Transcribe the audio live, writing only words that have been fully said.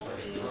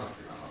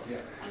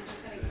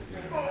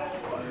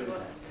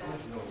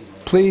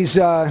Please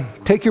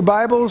take your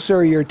Bibles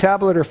or your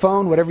tablet or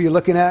phone, whatever you're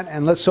looking at,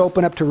 and let's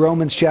open up to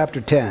Romans chapter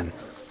 10.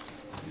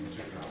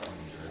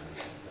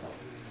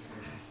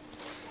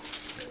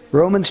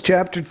 Romans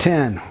chapter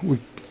 10. We're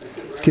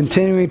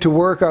continuing to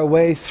work our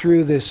way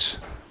through this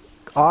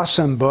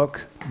awesome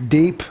book,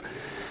 deep.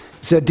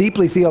 It's a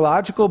deeply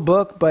theological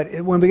book,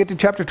 but when we get to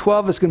chapter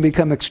 12, it's going to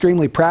become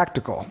extremely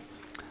practical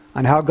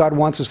on how God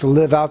wants us to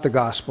live out the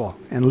gospel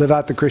and live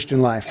out the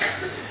Christian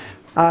life.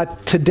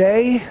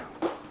 Today,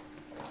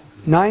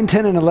 9,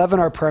 10, and 11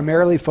 are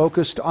primarily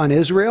focused on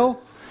Israel,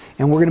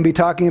 and we're going to be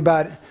talking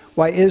about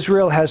why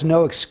Israel has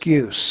no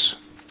excuse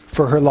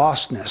for her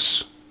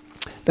lostness.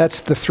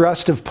 That's the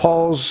thrust of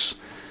Paul's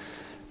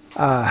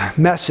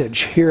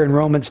message here in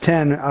Romans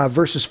 10,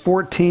 verses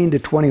 14 to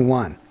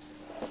 21.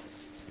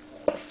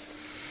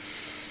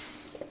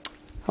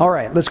 All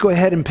right, let's go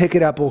ahead and pick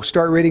it up. We'll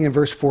start reading in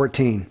verse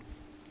 14.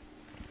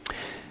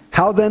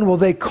 How then will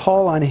they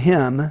call on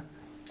him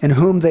in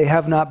whom they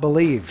have not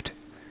believed?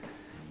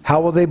 How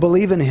will they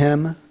believe in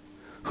him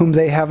whom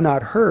they have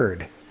not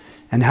heard?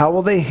 And how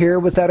will they hear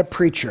without a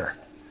preacher?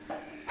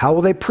 How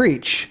will they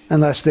preach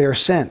unless they are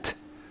sent?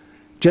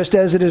 Just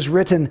as it is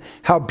written,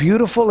 how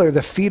beautiful are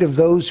the feet of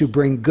those who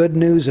bring good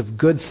news of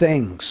good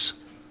things.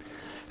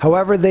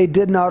 However, they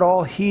did not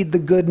all heed the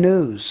good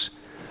news.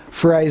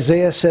 For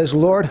Isaiah says,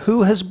 Lord,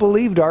 who has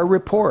believed our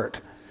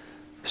report?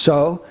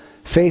 So,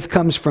 faith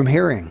comes from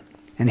hearing,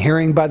 and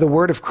hearing by the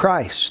word of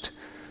Christ.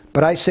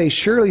 But I say,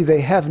 surely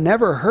they have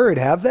never heard,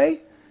 have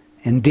they?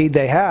 Indeed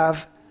they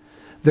have.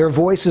 Their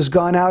voice has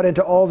gone out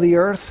into all the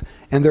earth,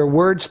 and their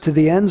words to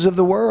the ends of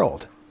the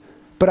world.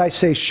 But I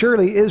say,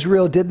 surely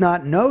Israel did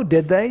not know,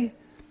 did they?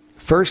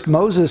 First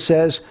Moses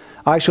says,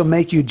 I shall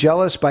make you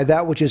jealous by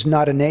that which is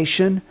not a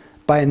nation.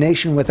 By a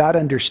nation without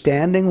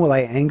understanding will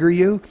I anger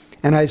you.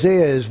 And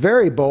Isaiah is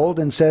very bold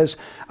and says,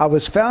 I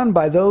was found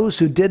by those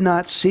who did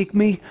not seek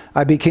me.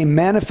 I became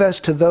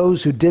manifest to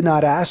those who did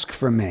not ask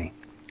for me.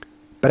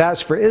 But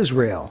as for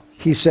Israel,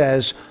 he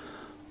says,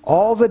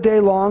 all the day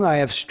long I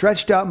have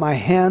stretched out my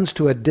hands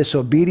to a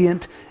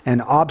disobedient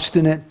and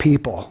obstinate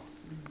people.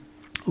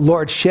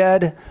 Lord,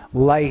 shed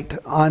light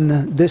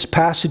on this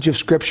passage of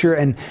Scripture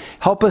and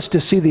help us to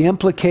see the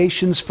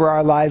implications for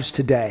our lives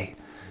today.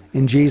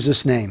 In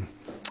Jesus' name,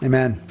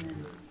 amen.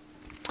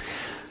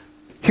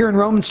 Here in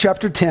Romans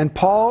chapter 10,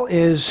 Paul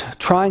is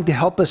trying to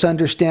help us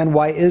understand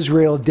why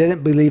Israel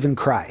didn't believe in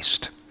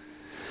Christ.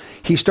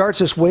 He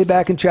starts us way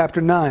back in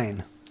chapter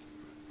 9.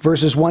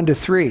 Verses 1 to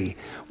 3,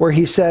 where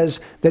he says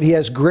that he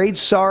has great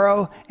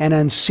sorrow and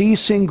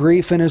unceasing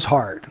grief in his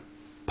heart.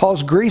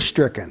 Paul's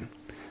grief-stricken.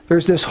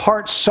 There's this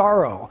heart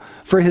sorrow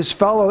for his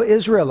fellow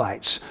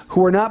Israelites who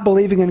were not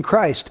believing in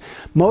Christ.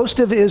 Most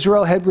of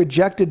Israel had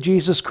rejected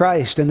Jesus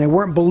Christ, and they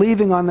weren't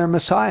believing on their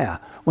Messiah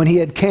when he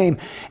had came.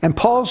 And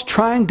Paul's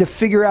trying to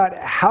figure out,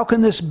 how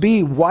can this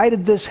be? Why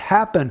did this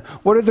happen?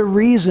 What are the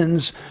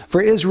reasons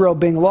for Israel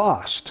being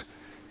lost?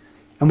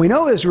 And we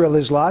know Israel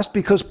is lost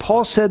because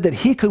Paul said that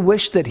he could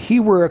wish that he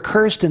were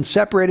accursed and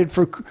separated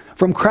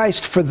from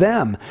Christ for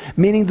them,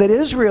 meaning that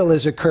Israel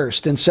is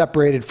accursed and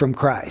separated from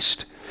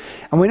Christ.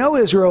 And we know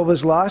Israel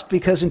was lost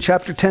because in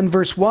chapter 10,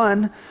 verse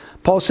 1,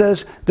 Paul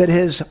says that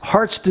his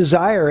heart's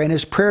desire and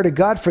his prayer to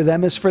God for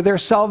them is for their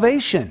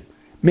salvation,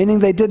 meaning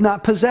they did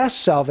not possess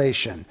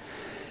salvation.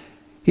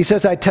 He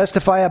says, I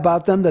testify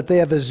about them that they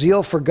have a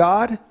zeal for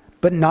God,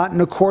 but not in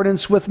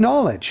accordance with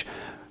knowledge.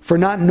 For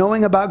not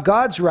knowing about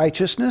God's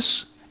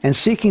righteousness and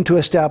seeking to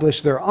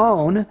establish their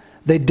own,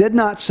 they did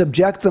not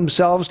subject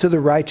themselves to the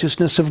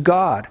righteousness of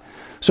God.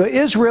 So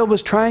Israel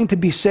was trying to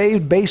be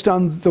saved based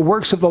on the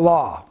works of the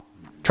law,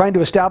 trying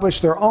to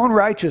establish their own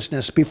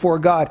righteousness before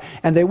God.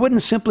 And they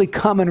wouldn't simply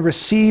come and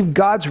receive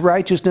God's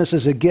righteousness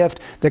as a gift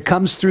that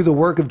comes through the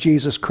work of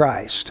Jesus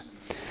Christ.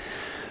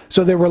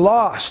 So they were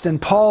lost.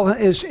 And Paul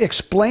is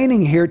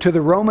explaining here to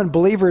the Roman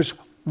believers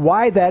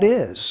why that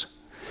is.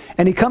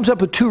 And he comes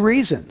up with two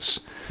reasons.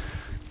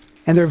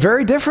 And they're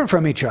very different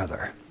from each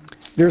other.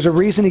 There's a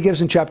reason he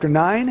gives in chapter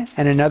 9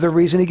 and another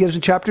reason he gives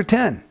in chapter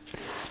 10.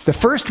 The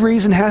first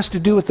reason has to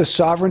do with the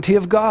sovereignty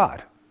of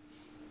God.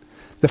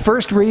 The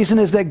first reason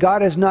is that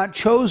God has not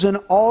chosen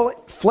all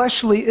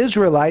fleshly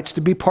Israelites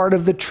to be part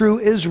of the true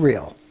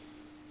Israel.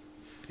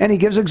 And he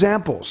gives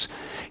examples.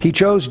 He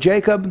chose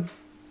Jacob.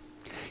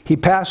 He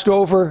passed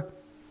over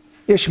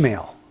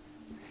Ishmael.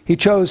 He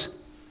chose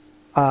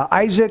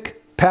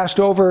Isaac, passed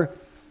over,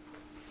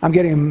 I'm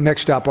getting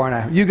mixed up, aren't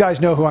I? You guys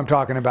know who I'm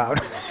talking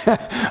about.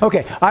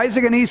 Okay,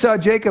 Isaac and Esau,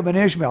 Jacob and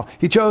Ishmael.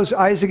 He chose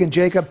Isaac and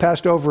Jacob,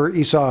 passed over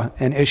Esau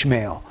and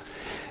Ishmael.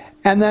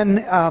 And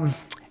then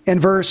in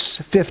verse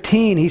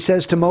 15, he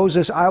says to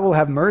Moses, I will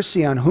have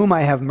mercy on whom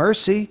I have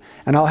mercy,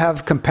 and I'll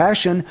have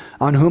compassion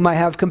on whom I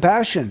have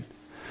compassion.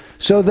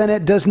 So then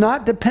it does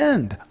not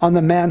depend on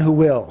the man who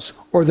wills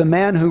or the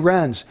man who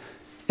runs.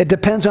 It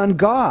depends on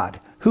God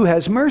who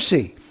has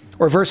mercy.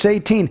 Or verse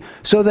 18,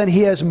 so then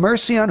he has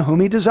mercy on whom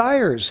he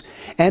desires,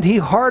 and he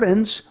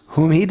hardens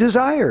whom he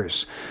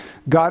desires.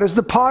 God is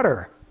the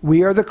potter,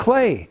 we are the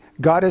clay.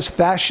 God is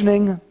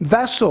fashioning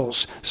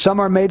vessels. Some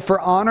are made for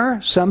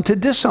honor, some to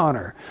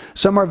dishonor.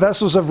 Some are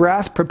vessels of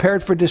wrath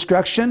prepared for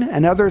destruction,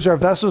 and others are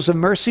vessels of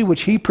mercy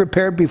which he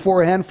prepared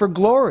beforehand for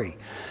glory.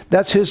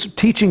 That's his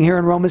teaching here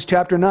in Romans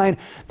chapter 9,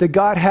 that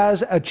God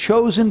has a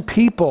chosen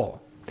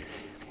people.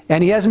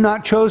 And he has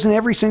not chosen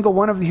every single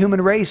one of the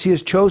human race. He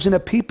has chosen a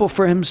people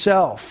for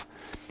himself.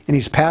 And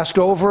he's passed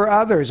over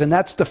others. And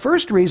that's the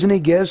first reason he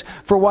gives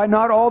for why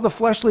not all the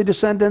fleshly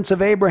descendants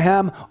of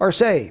Abraham are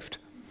saved.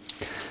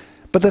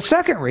 But the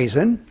second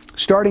reason,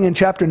 starting in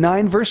chapter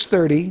 9, verse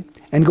 30,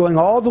 and going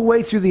all the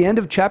way through the end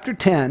of chapter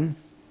 10,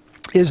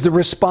 is the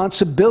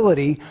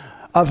responsibility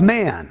of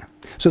man.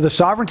 So the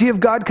sovereignty of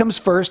God comes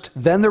first,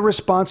 then the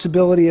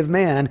responsibility of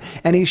man,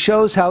 and he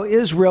shows how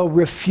Israel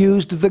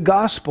refused the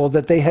gospel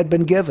that they had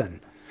been given.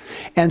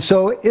 And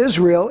so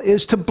Israel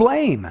is to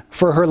blame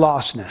for her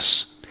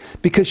lostness,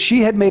 because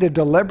she had made a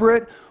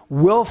deliberate,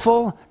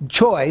 willful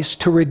choice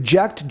to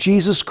reject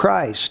Jesus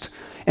Christ.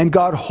 And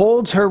God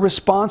holds her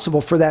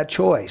responsible for that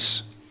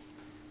choice.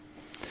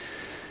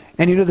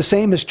 And you know, the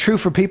same is true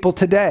for people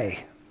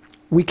today.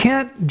 We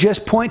can't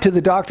just point to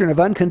the doctrine of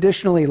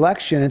unconditional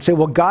election and say,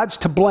 well, God's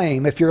to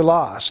blame if you're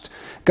lost.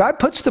 God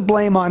puts the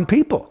blame on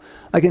people,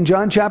 like in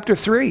John chapter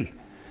 3.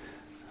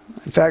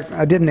 In fact,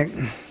 I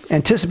didn't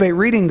anticipate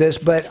reading this,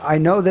 but I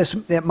know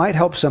it might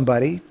help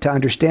somebody to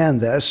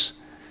understand this.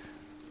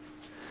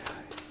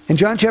 In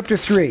John chapter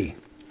 3,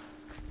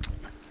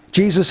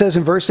 Jesus says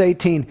in verse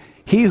 18,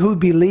 he who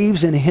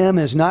believes in him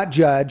is not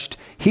judged.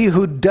 He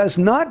who does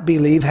not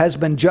believe has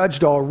been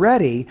judged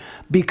already,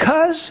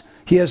 because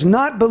he has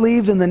not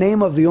believed in the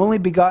name of the only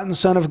begotten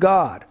Son of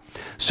God.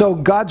 So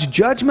God's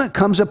judgment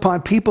comes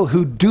upon people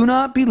who do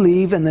not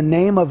believe in the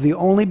name of the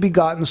only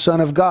begotten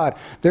Son of God.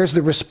 There's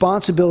the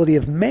responsibility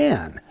of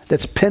man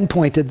that's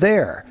pinpointed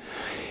there.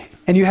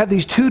 And you have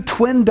these two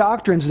twin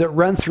doctrines that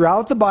run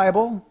throughout the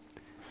Bible.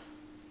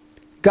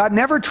 God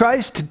never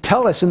tries to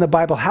tell us in the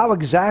Bible how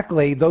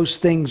exactly those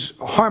things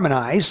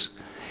harmonize.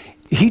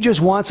 He just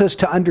wants us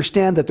to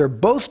understand that they're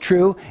both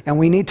true, and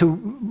we need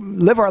to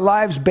live our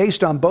lives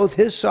based on both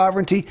his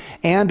sovereignty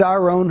and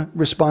our own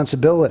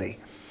responsibility.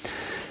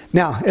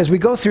 Now, as we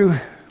go through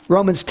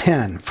Romans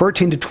 10,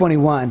 14 to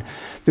 21,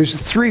 there's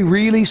three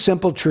really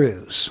simple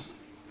truths.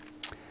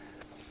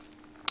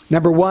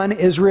 Number one,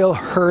 Israel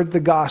heard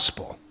the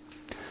gospel.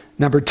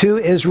 Number two,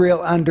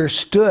 Israel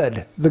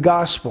understood the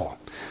gospel.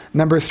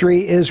 Number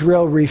three,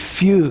 Israel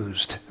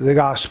refused the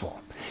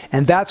gospel.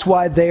 And that's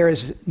why there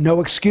is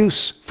no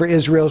excuse for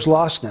Israel's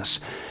lostness.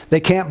 They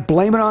can't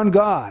blame it on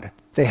God.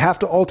 They have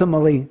to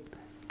ultimately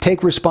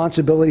take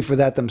responsibility for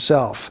that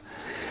themselves.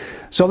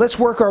 So let's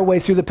work our way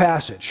through the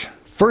passage.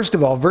 First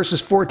of all,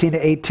 verses 14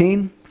 to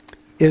 18,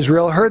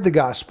 Israel heard the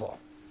gospel.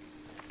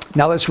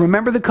 Now let's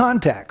remember the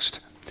context.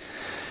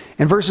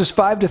 In verses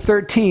 5 to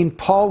 13,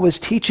 Paul was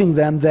teaching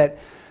them that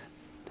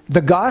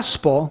the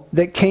gospel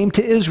that came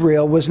to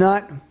Israel was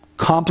not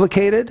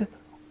complicated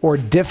or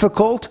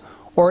difficult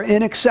or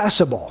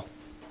inaccessible,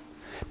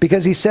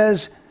 because he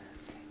says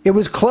it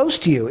was close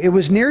to you, it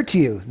was near to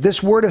you.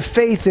 This word of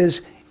faith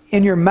is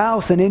in your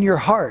mouth and in your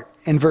heart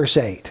in verse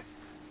 8.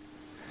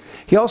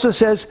 He also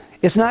says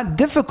it's not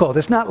difficult.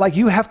 It's not like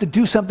you have to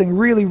do something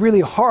really,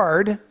 really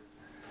hard.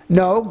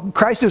 No,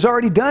 Christ has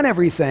already done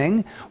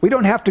everything. We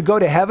don't have to go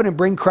to heaven and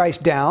bring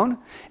Christ down,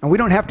 and we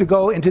don't have to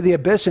go into the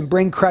abyss and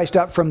bring Christ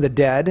up from the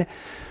dead.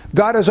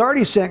 God has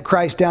already sent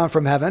Christ down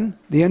from heaven,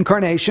 the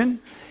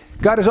incarnation.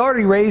 God has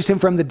already raised him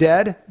from the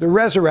dead, the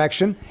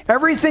resurrection.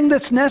 Everything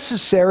that's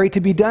necessary to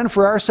be done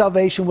for our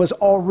salvation was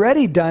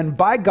already done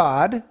by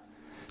God.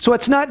 So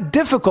it's not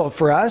difficult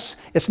for us,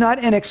 it's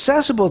not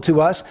inaccessible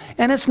to us,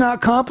 and it's not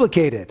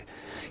complicated.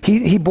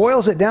 He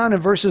boils it down in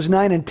verses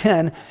 9 and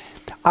 10.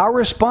 Our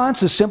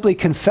response is simply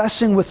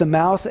confessing with the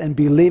mouth and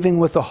believing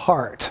with the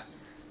heart.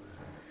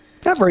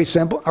 Not very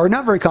simple, or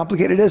not very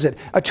complicated, is it?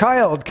 A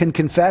child can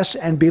confess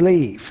and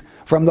believe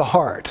from the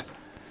heart.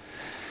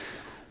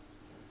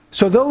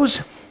 So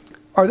those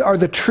are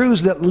the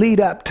truths that lead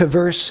up to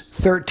verse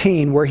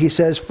 13, where he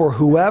says, for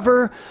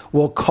whoever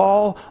will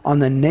call on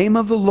the name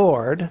of the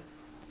Lord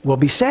will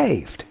be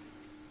saved.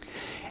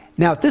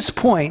 Now at this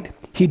point,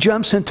 he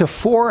jumps into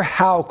 4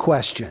 how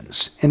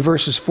questions in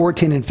verses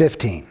 14 and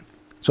 15.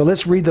 So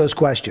let's read those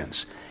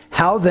questions.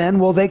 How then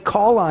will they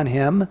call on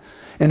him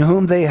in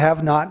whom they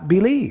have not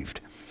believed?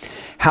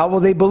 How will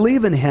they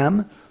believe in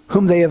him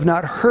whom they have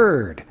not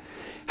heard?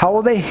 How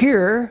will they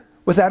hear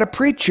without a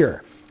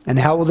preacher? And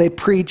how will they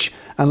preach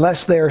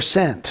unless they are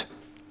sent?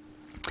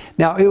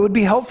 Now, it would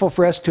be helpful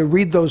for us to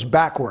read those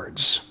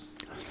backwards,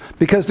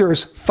 because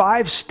there's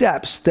 5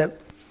 steps that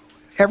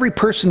every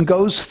person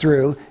goes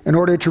through in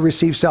order to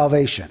receive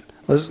salvation.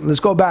 Let's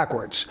go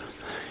backwards.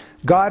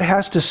 God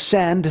has to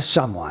send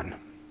someone.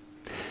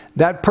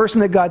 That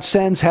person that God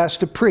sends has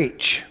to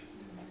preach.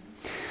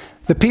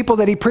 The people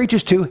that he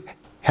preaches to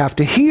have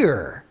to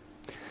hear.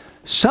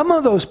 Some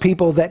of those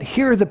people that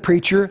hear the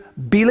preacher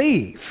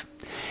believe.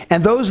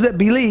 And those that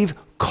believe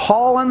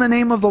call on the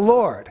name of the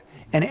Lord.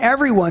 And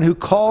everyone who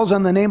calls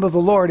on the name of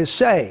the Lord is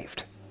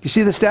saved. You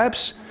see the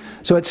steps?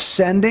 So it's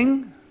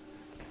sending,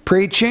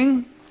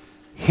 preaching,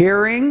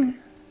 hearing,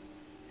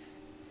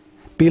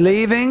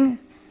 believing,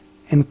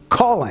 and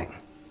calling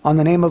on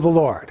the name of the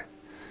Lord.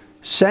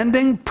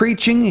 Sending,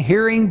 preaching,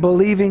 hearing,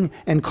 believing,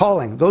 and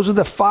calling. Those are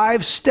the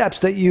 5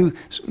 steps that you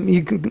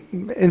can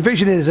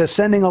envision it as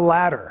ascending a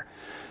ladder.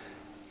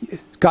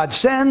 God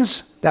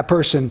sends, that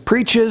person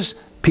preaches,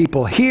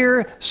 people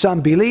hear,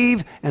 some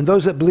believe, and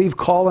those that believe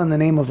call on the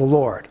name of the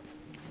Lord.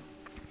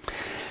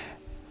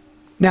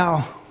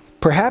 Now,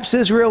 perhaps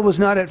Israel was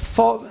not at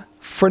fault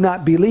for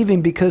not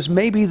believing because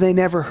maybe they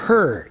never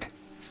heard.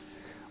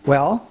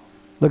 Well,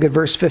 look at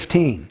verse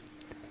 15.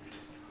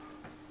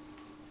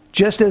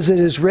 Just as it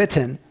is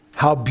written,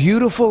 how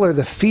beautiful are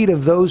the feet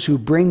of those who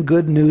bring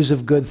good news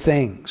of good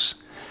things.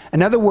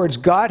 In other words,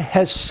 God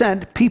has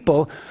sent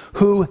people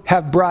who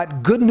have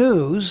brought good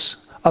news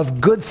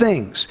of good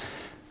things.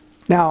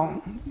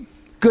 Now,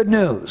 good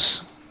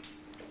news.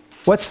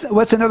 What's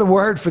another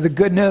word for the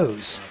good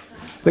news?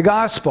 The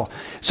gospel.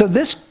 So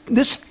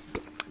this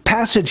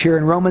passage here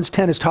in Romans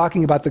 10 is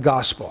talking about the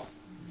gospel.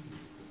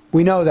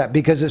 We know that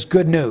because it's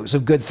good news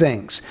of good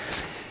things.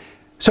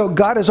 So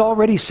God has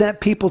already sent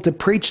people to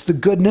preach the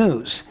good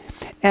news.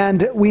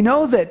 And we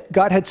know that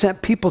God had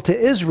sent people to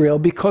Israel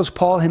because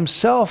Paul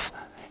himself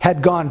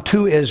had gone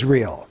to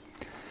Israel.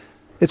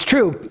 It's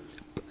true.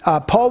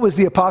 Paul was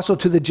the apostle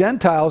to the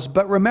Gentiles,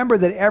 but remember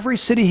that every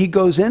city he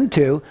goes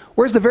into,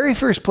 where's the very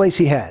first place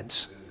he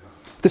heads?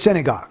 The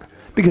synagogue,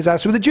 because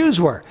that's where the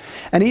Jews were.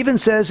 And he even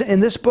says in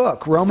this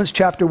book, Romans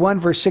chapter 1,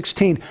 verse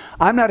 16,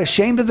 I'm not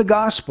ashamed of the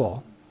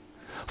gospel,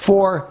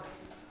 for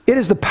it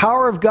is the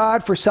power of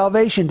God for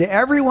salvation to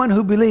everyone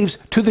who believes,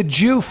 to the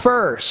Jew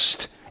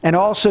first, and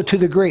also to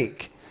the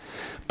Greek.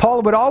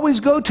 Paul would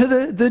always go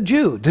to the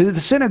Jew, to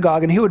the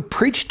synagogue, and he would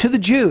preach to the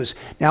Jews.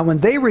 Now, when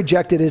they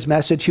rejected his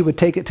message, he would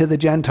take it to the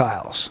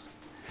Gentiles.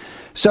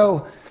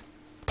 So,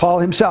 Paul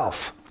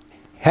himself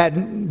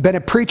had been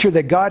a preacher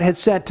that God had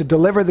sent to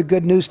deliver the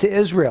good news to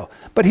Israel.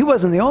 But he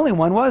wasn't the only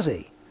one, was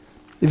he?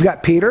 You've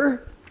got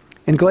Peter.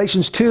 In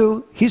Galatians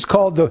 2, he's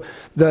called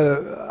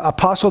the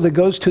apostle that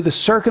goes to the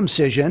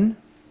circumcision.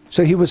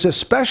 So he was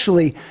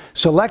especially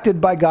selected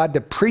by God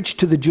to preach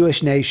to the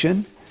Jewish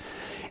nation.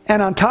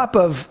 And on top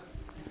of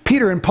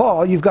Peter and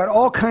Paul, you've got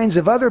all kinds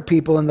of other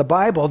people in the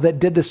Bible that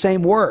did the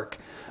same work.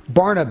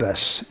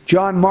 Barnabas,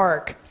 John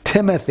Mark,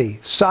 Timothy,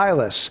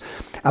 Silas,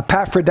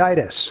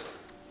 Epaphroditus,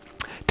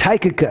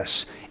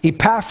 Tychicus,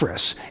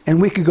 Epaphras, and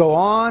we could go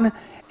on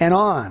and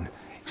on.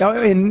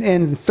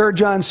 In 3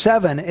 John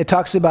 7, it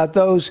talks about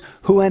those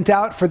who went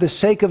out for the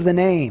sake of the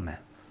name.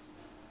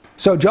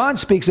 So John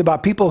speaks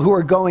about people who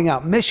are going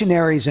out,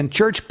 missionaries and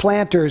church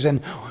planters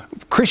and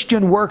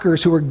Christian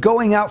workers who are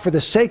going out for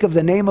the sake of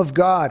the name of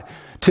God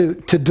to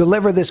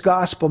deliver this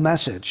gospel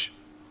message.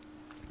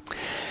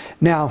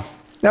 Now,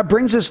 that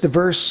brings us to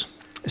verse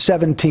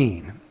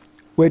 17,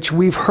 which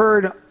we've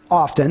heard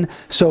often.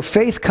 So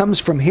faith comes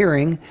from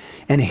hearing,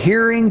 and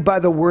hearing by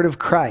the word of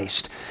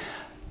Christ.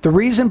 The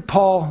reason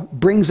Paul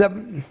brings up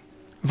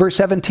verse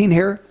 17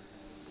 here,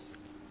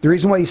 the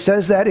reason why he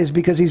says that is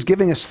because he's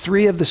giving us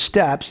 3 of the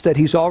steps that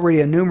he's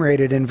already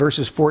enumerated in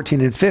verses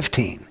 14 and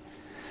 15.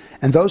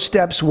 And those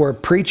steps were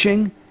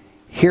preaching,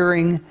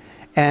 hearing,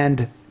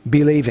 and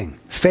believing.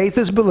 Faith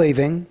is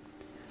believing.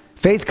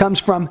 Faith comes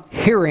from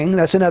hearing,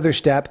 that's another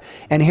step,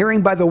 and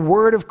hearing by the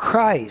word of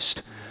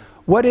Christ.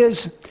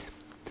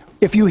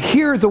 If you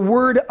hear the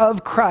word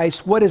of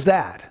Christ, what is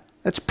that?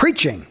 That's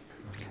preaching.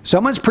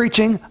 Someone's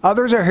preaching,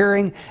 others are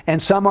hearing, and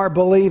some are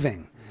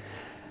believing.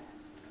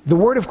 The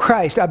word of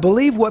Christ, I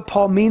believe what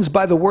Paul means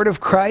by the word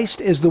of Christ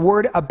is the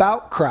word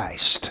about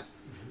Christ,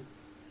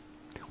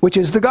 which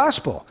is the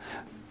gospel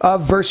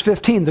of verse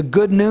 15, the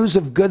good news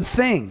of good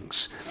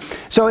things.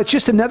 So it's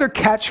just another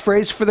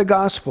catchphrase for the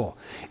gospel.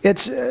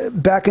 It's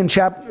back in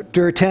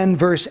chapter 10,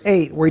 verse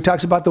 8, where he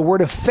talks about the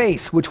word of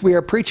faith, which we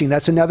are preaching.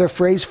 That's another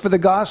phrase for the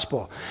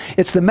gospel.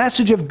 It's the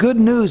message of good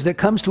news that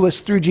comes to us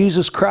through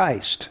Jesus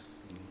Christ.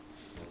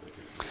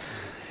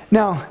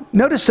 Now,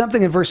 notice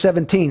something in verse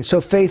 17. So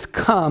faith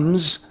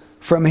comes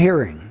from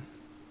hearing.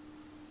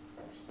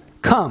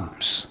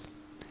 Comes.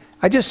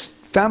 I just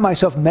found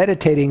myself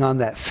meditating on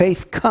that.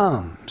 Faith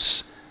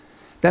comes.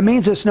 That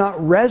means it's not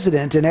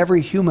resident in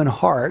every human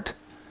heart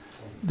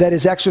that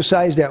is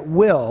exercised at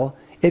will.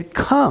 It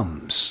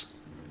comes.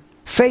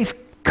 Faith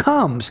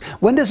comes.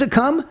 When does it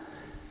come?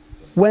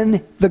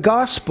 When the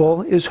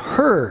gospel is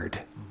heard.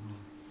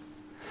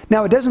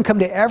 Now, it doesn't come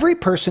to every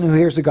person who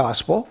hears the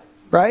gospel,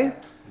 right?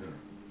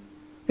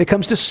 It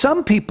comes to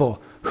some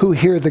people who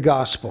hear the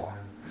gospel.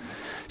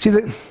 See,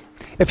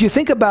 if you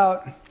think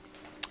about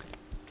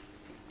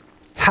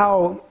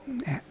how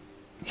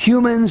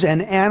humans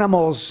and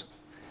animals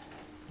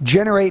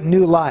generate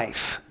new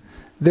life,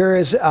 there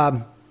is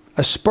a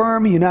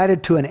sperm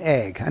united to an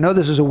egg. I know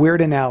this is a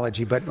weird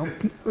analogy, but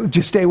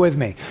just stay with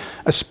me.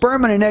 A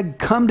sperm and an egg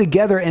come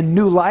together and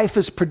new life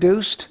is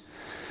produced.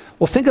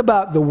 Well, think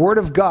about the Word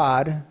of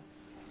God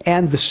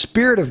and the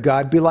Spirit of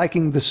God be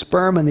liking the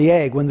sperm and the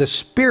egg. When the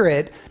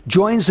Spirit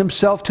joins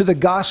himself to the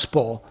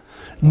gospel,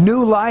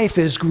 new life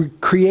is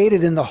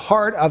created in the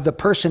heart of the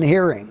person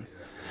hearing.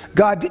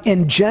 God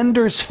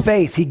engenders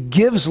faith. He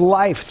gives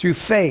life through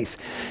faith.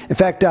 In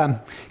fact,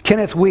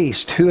 Kenneth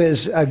Wuest, who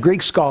is a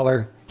Greek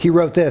scholar, he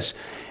wrote this: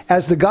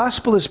 as the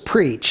gospel is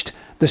preached,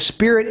 the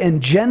Spirit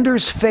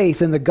engenders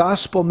faith in the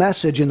gospel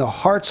message in the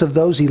hearts of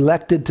those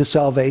elected to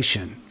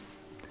salvation.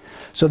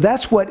 So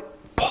that's what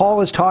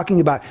Paul is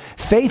talking about.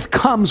 Faith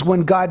comes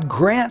when God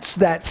grants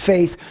that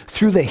faith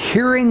through the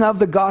hearing of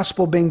the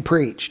gospel being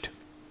preached.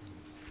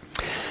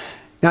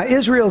 Now,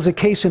 Israel is a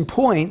case in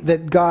point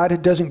that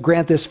God doesn't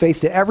grant this faith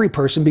to every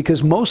person,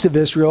 because most of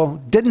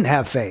Israel didn't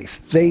have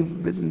faith.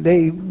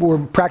 They were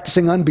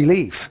practicing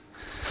unbelief.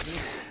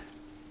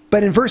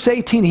 But in verse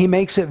 18, he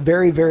makes it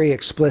very, very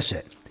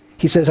explicit.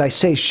 He says, I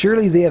say,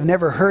 surely they have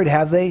never heard,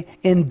 have they?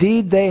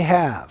 Indeed they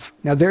have.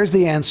 Now there's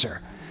the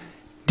answer.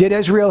 Did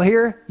Israel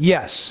hear?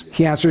 Yes.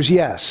 He answers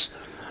yes.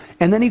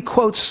 And then he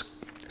quotes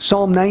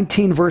Psalm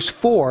 19, verse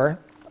 4,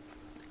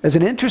 as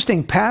an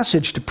interesting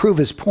passage to prove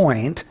his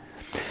point,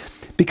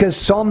 because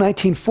Psalm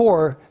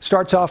 19:4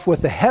 starts off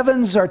with, the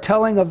heavens are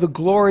telling of the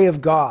glory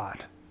of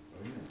God.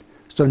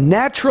 So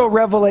natural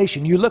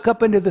revelation. You look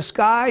up into the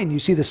sky and you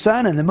see the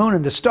sun and the moon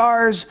and the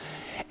stars,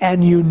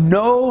 and you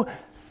know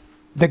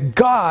the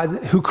God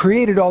who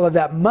created all of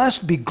that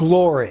must be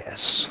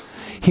glorious.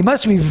 He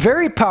must be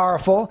very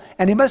powerful,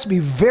 and he must be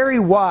very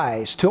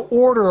wise to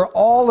order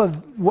all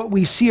of what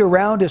we see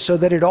around us so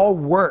that it all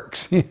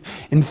works,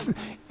 and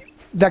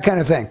that kind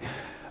of thing.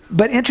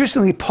 But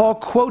interestingly, Paul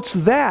quotes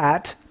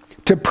that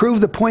to prove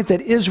the point that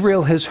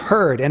Israel has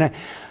heard. And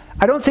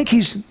I don't think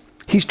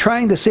he's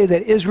trying to say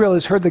that Israel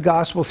has heard the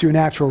gospel through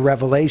natural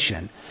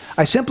revelation.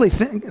 I simply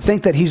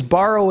think that he's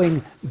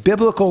borrowing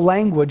biblical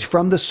language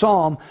from the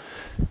psalm,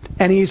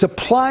 and he's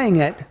applying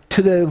it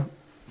to the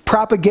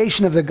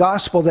propagation of the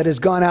gospel that has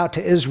gone out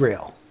to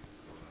Israel.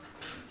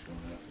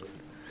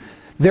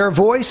 Their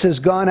voice has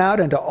gone out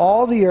into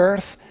all the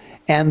earth,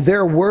 and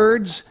their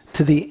words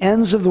to the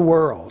ends of the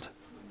world.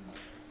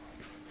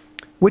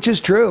 Which is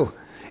true.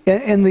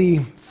 In the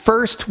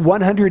first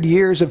 100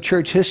 years of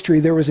church history,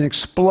 there was an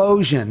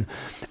explosion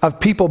of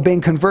people being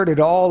converted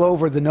all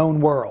over the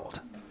known world.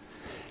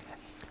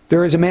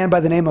 There is a man by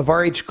the name of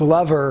R.H.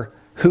 Glover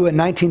who in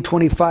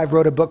 1925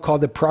 wrote a book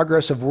called The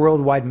Progress of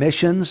Worldwide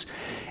Missions.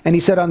 And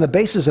he said, on the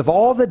basis of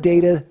all the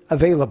data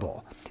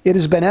available, it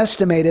has been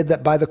estimated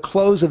that by the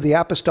close of the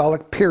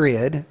apostolic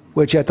period,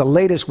 which at the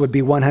latest would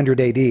be 100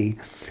 AD,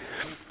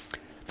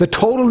 the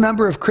total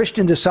number of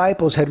Christian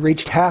disciples had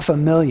reached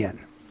 500,000.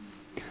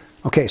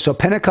 Okay, so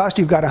Pentecost,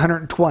 you've got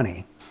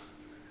 120.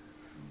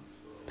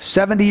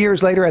 70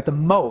 years later, at the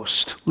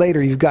most,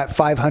 you've got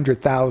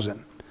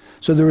 500,000.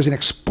 So there was an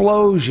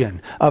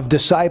explosion of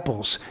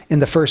disciples in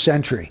the first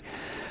century.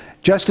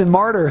 Justin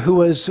Martyr, who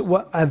was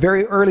a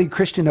very early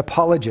Christian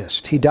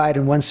apologist, he died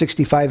in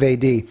 165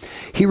 AD.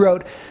 He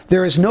wrote,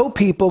 there is no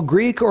people,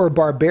 Greek or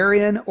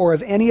barbarian or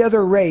of any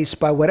other race,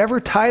 by whatever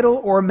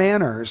title or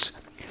manners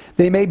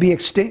they may be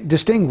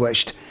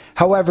distinguished,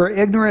 however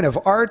ignorant of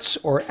arts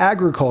or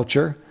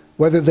agriculture,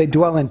 whether they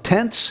dwell in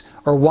tents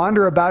or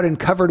wander about in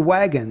covered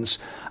wagons,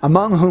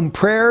 among whom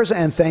prayers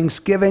and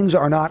thanksgivings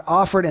are not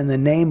offered in the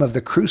name of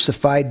the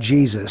crucified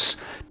Jesus,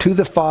 to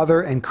the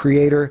Father and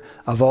Creator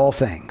of all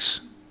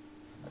things.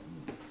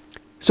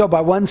 So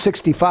by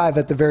 165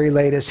 at the very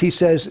latest, he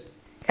says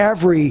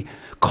every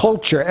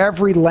culture,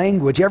 every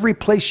language, every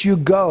place you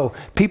go,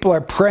 people are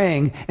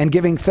praying and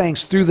giving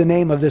thanks through the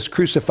name of this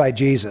crucified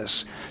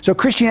Jesus. So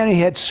Christianity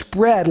had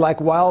spread like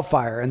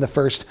wildfire in the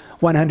first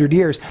 100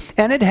 years,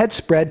 and it had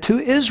spread to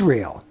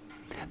Israel.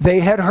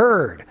 They had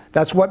heard.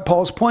 That's what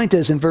Paul's point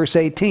is in verse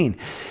 18.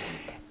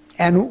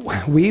 And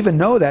we even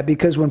know that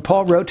because when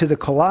Paul wrote to the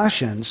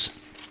Colossians,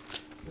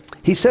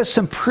 he says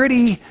some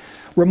pretty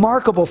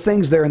remarkable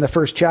things there in the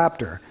first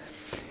chapter.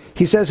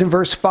 He says in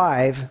verse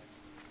 5,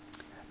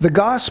 the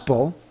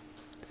gospel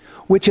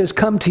which has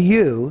come to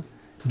you,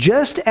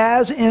 just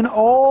as in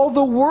all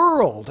the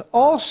world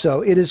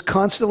also it is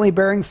constantly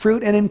bearing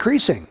fruit and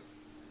increasing.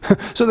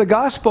 So the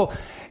gospel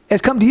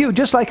has come to you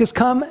just like it's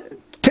come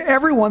to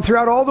everyone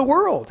throughout all the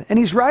world. And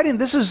he's writing,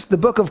 this is the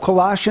book of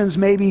Colossians,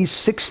 maybe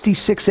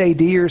 66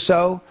 AD or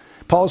so.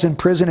 Paul's in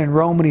prison in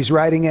Rome when he's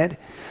writing it.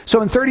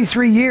 So in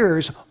 33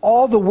 years,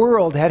 all the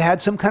world had had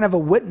some kind of a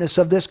witness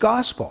of this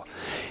gospel.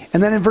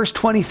 And then in verse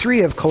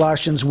 23 of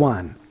Colossians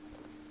 1,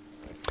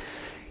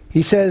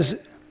 he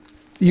says,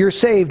 you're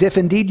saved if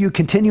indeed you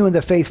continue in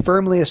the faith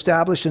firmly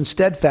established and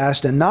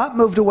steadfast and not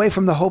moved away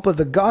from the hope of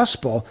the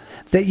gospel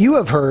that you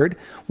have heard,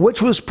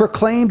 which was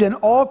proclaimed in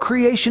all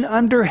creation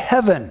under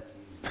heaven.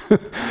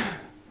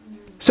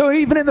 So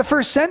even in the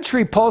first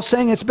century, Paul's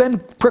saying it's been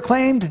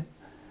proclaimed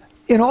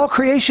in all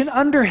creation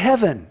under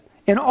heaven,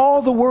 in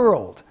all the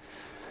world.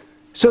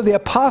 So the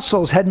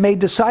apostles had made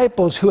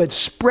disciples who had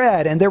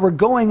spread, and they were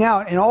going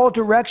out in all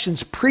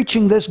directions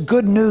preaching this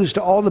good news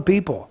to all the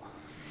people.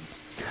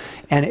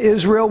 And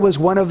Israel was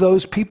one of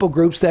those people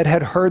groups that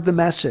had heard the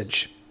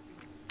message.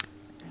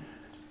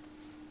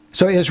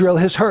 So Israel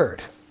has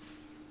heard.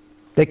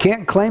 They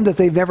can't claim that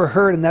they've never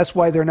heard, and that's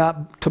why they're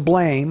not to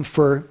blame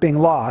for being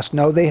lost.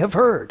 No, they have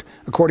heard,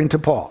 according to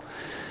Paul.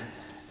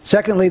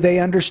 Secondly, they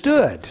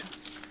understood.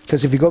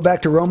 Because if you go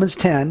back to Romans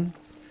 10,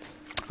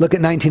 look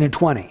at 19 and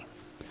 20.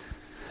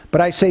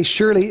 But I say,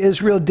 surely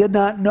Israel did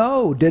not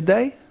know, did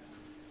they?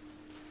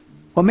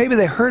 Well, maybe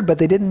they heard, but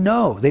they didn't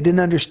know. They didn't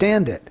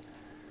understand it.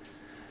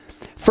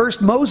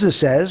 First, Moses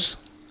says,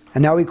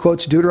 and now he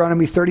quotes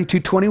Deuteronomy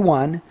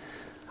 32:21,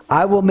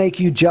 I will make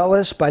you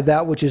jealous by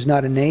that which is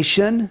not a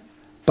nation.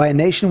 By a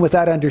nation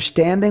without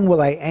understanding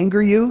will I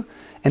anger you.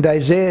 And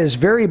Isaiah is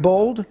very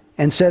bold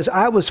and says,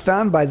 I was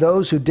found by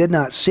those who did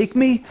not seek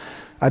me.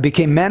 I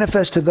became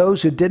manifest to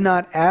those who did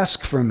not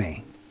ask for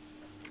me.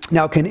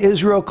 Now, can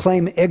Israel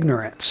claim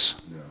ignorance?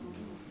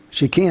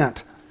 She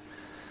can't.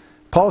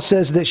 Paul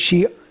says that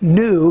she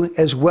knew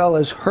as well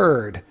as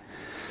heard.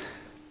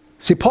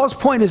 See, Paul's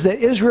point is that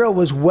Israel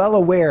was well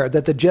aware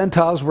that the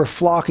Gentiles were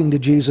flocking to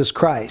Jesus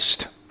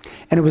Christ.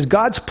 And it was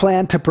God's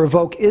plan to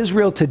provoke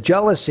Israel to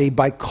jealousy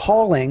by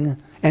calling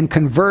and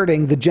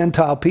converting the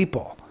Gentile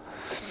people.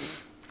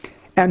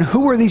 And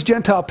who were these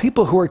Gentile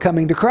people who were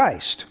coming to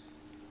Christ?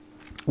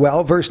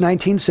 Well, verse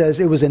 19 says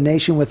it was a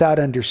nation without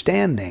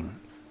understanding.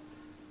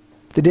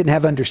 They didn't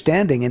have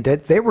understanding and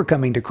that they were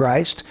coming to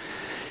Christ.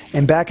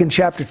 And back in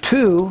chapter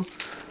 2,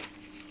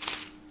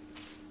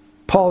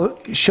 Paul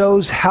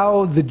shows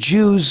how the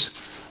Jews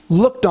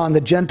looked on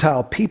the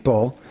Gentile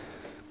people.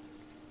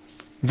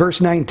 Verse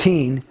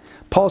 19,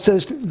 Paul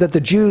says that the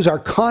Jews are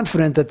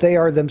confident that they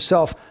are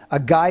themselves a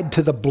guide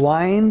to the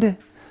blind,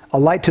 a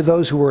light to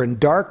those who are in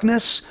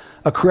darkness,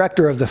 a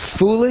corrector of the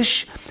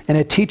foolish, and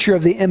a teacher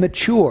of the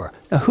immature.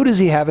 Now, who does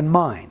he have in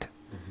mind?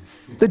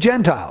 The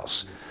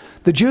Gentiles.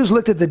 The Jews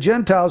looked at the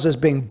Gentiles as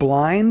being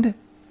blind,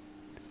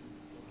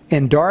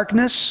 in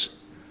darkness,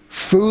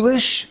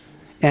 foolish,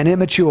 and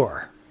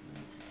immature.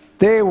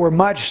 They were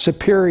much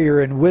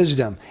superior in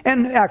wisdom.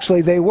 And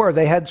actually they were.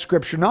 They had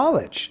scripture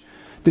knowledge.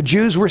 The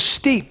Jews were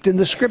steeped in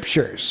the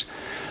scriptures.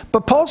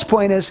 But Paul's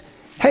point is,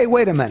 hey,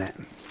 wait a minute.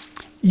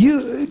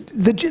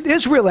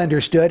 Israel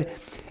understood.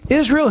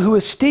 Israel, who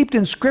is steeped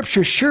in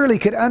scripture, surely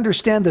could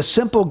understand the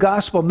simple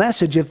gospel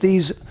message if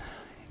these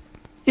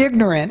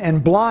ignorant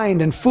and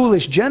blind and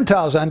foolish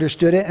Gentiles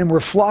understood it and were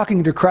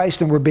flocking to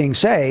Christ and were being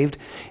saved.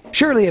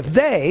 Surely if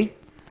they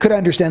could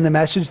understand the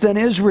message, then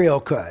Israel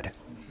could.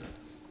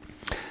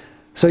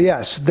 So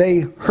yes,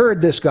 they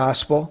heard this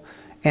gospel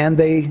and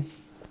they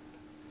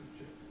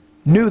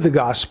knew the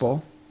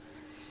gospel.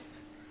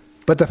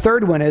 But the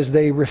third one is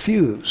they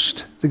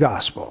refused the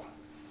gospel.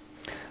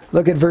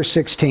 Look at verse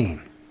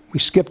 16. We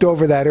skipped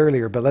over that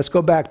earlier, but let's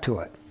go back to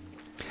it.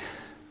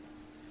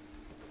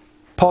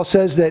 Paul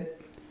says that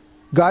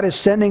God is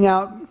sending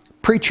out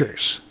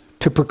preachers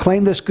to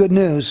proclaim this good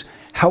news.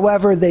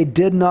 However, they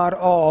did not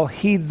all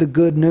heed the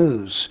good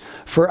news.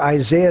 For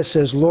Isaiah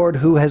says, Lord,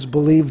 who has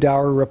believed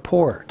our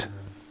report?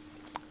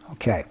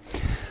 Okay.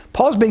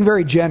 Paul's being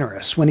very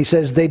generous when he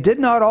says they did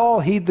not all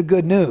heed the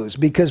good news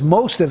because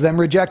most of them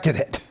rejected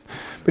it.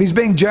 But he's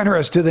being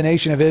generous to the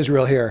nation of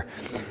Israel here.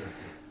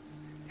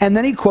 And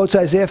then he quotes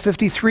Isaiah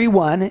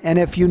 53:1. And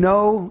if you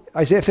know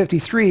Isaiah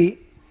 53,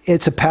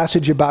 it's a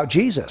passage about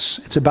Jesus.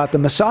 It's about the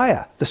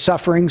Messiah, the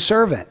suffering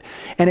servant.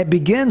 And it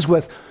begins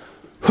with,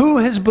 who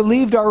has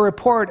believed our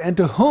report, and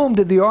to whom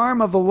did the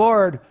arm of the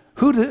Lord,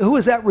 who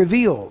is that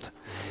revealed?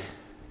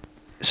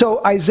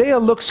 So Isaiah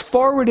looks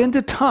forward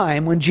into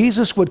time when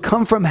Jesus would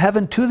come from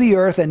heaven to the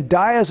earth and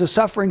die as a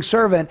suffering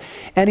servant.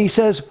 And he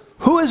says,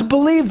 who has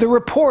believed the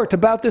report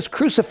about this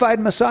crucified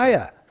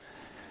Messiah?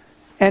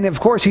 And of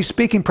course, he's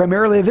speaking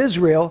primarily of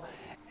Israel.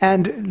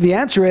 And the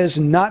answer is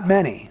not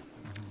many.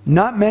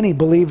 Not many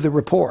believe the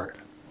report.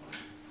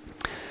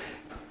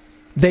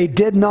 They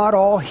did not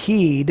all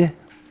heed.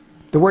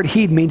 The word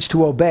heed means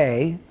to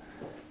obey.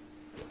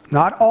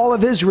 Not all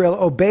of Israel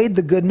obeyed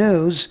the good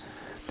news.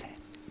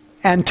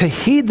 And to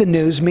heed the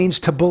news means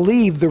to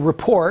believe the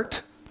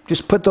report.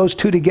 Just put those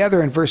two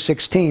together in verse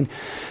 16.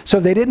 So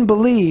they didn't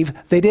believe,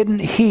 they didn't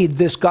heed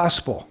this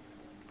gospel.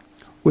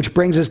 Which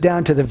brings us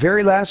down to the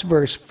very last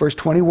verse, verse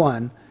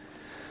 21.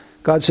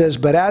 God says,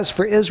 but as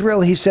for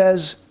Israel, he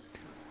says,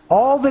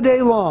 all the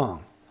day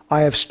long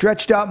I have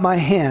stretched out my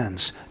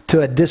hands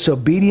to a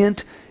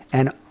disobedient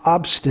and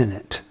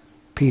obstinate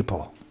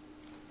people.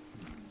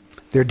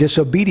 They're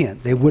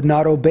disobedient. They would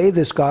not obey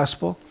this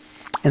gospel.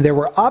 And they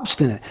were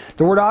obstinate.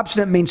 The word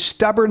obstinate means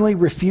stubbornly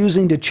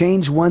refusing to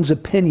change one's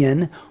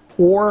opinion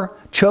or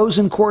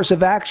chosen course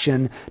of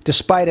action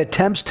despite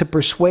attempts to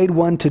persuade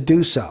one to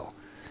do so.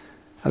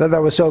 I thought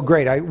that was so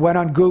great. I went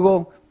on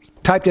Google,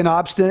 typed in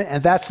obstinate,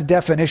 and that's the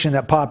definition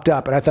that popped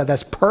up. And I thought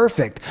that's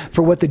perfect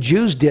for what the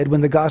Jews did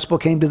when the gospel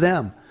came to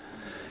them.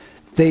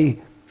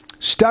 They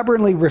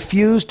stubbornly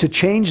refused to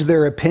change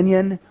their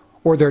opinion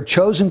or their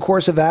chosen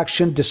course of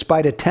action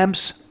despite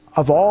attempts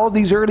of all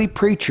these early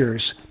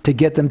preachers to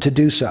get them to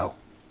do so.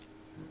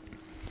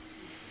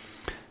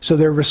 So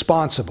they're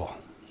responsible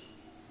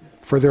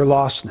for their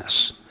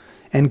lostness.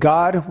 And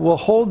God will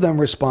hold them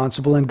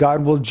responsible, and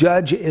God will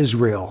judge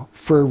Israel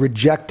for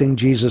rejecting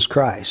Jesus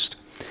Christ.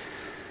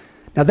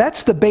 Now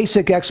that's the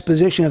basic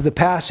exposition of the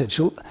passage.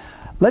 So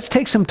let's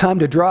take some time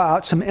to draw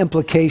out some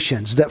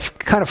implications that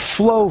kind of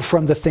flow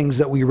from the things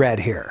that we read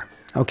here.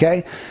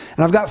 Okay?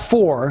 And I've got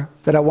 4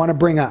 that I want to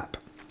bring up.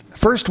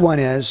 First one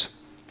is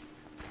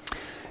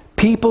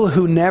people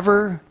who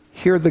never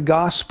hear the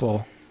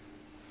gospel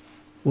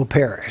will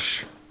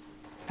perish.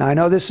 Now, I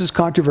know this is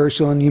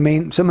controversial,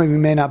 and some of you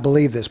may not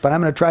believe this, but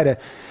I'm going to try to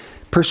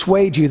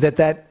persuade you that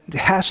that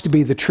has to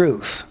be the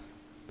truth.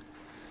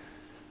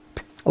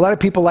 A lot of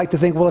people like to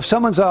think, well, if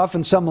someone's off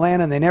in some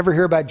land and they never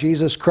hear about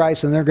Jesus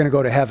Christ, then they're going to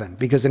go to heaven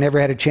because they never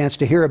had a chance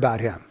to hear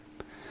about him.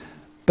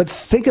 But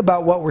think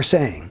about what we're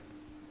saying.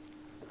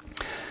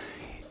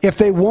 If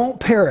they won't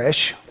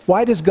perish,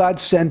 why does God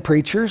send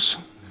preachers?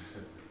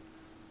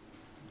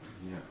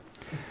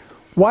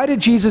 Why did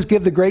Jesus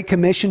give the Great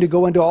Commission to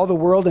go into all the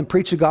world and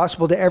preach the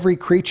gospel to every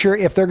creature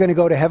if they're going to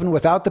go to heaven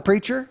without the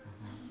preacher?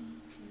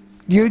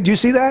 Do you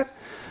see that?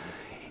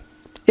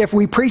 If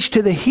we preach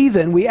to the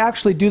heathen, we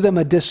actually do them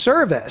a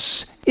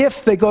disservice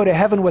if they go to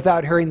heaven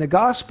without hearing the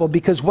gospel,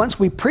 because once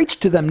we preach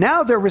to them,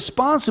 now they're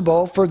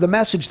responsible for the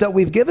message that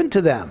we've given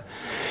to them.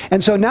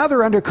 And so now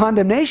they're under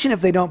condemnation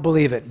if they don't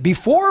believe it.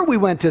 Before we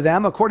went to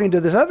them, according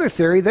to this other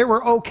theory, they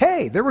were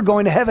okay. They were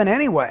going to heaven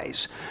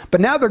anyways.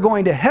 But now they're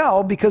going to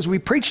hell because we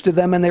preached to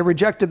them and they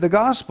rejected the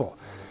gospel.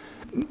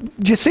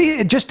 Do you see,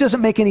 it just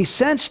doesn't make any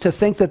sense to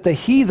think that the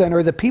heathen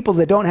or the people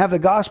that don't have the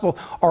gospel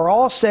are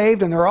all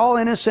saved and they're all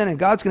innocent and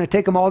God's going to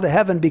take them all to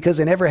heaven because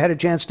they never had a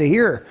chance to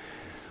hear.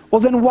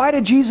 Well, then why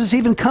did Jesus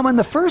even come in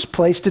the first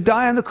place to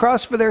die on the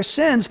cross for their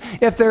sins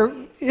if they're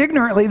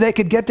ignorantly they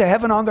could get to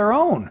heaven on their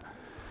own?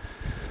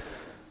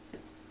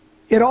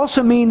 It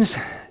also means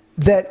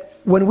that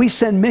when we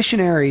send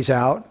missionaries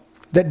out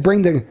that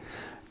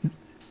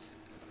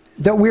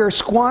that we are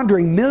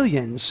squandering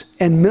millions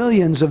and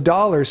millions of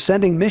dollars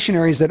sending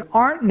missionaries that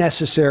aren't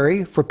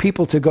necessary for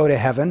people to go to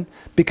heaven,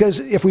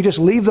 because if we just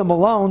leave them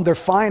alone, they're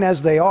fine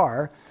as they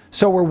are.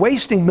 So we're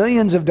wasting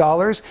millions of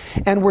dollars,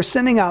 and we're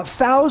sending out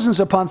thousands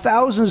upon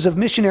thousands of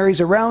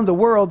missionaries around the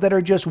world that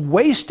are just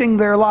wasting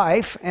their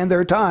life and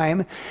their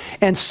time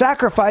and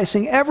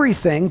sacrificing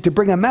everything to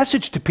bring a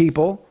message to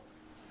people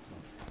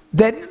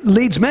that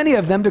leads many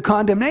of them to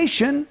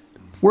condemnation,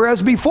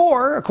 whereas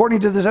before, according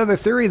to this other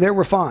theory, they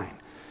were fine.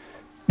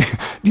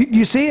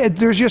 You see,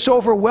 there's just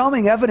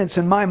overwhelming evidence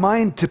in my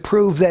mind to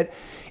prove that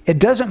it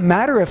doesn't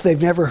matter if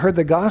they've never heard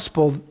the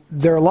gospel,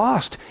 they're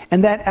lost.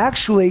 And that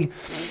actually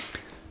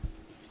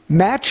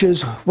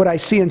matches what I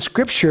see in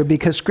Scripture,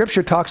 because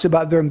Scripture talks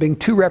about there being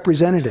 2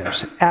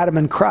 representatives, Adam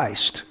and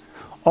Christ.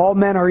 All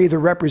men are either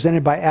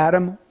represented by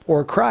Adam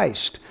or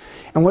Christ.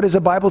 And what does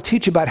the Bible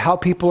teach about how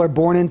people are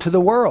born into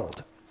the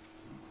world?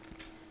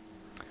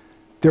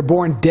 They're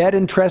born dead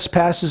in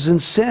trespasses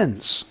and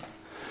sins.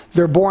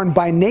 They're born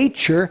by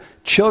nature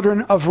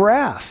children of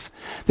wrath.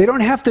 They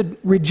don't have to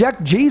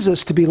reject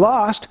Jesus to be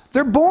lost.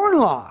 They're born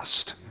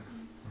lost.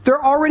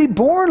 They're already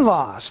born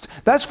lost.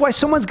 That's why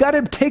someone's got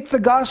to take the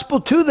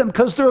gospel to them,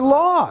 because they're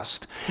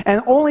lost.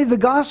 And only the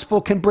gospel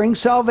can bring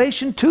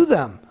salvation to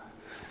them.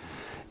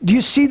 Do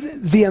you see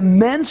the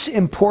immense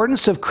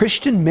importance of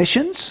Christian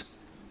missions?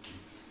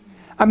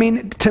 I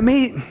mean, to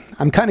me,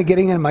 I'm kind of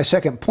getting into my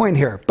second point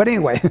here. But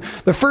anyway,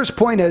 the first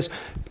point is,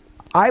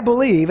 I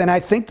believe, and I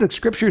think the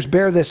Scriptures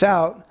bear this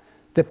out,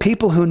 that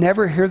people who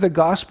never hear the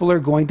gospel are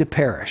going to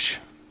perish.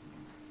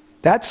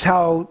 That's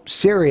how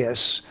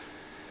serious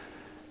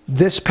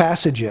this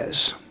passage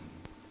is.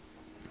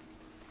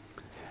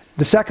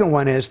 The second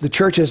one is the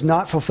church has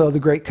not fulfilled the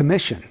Great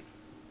Commission.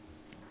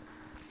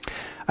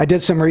 I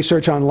did some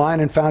research online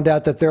and found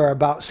out that there are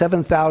about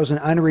 7,000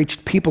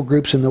 unreached people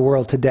groups in the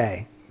world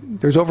today.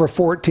 There's over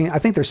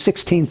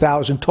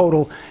 16,000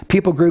 total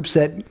people groups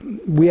that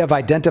we have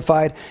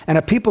identified. And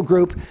a people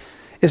group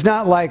is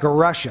not like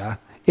Russia.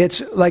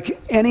 It's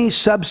like any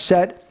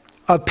subset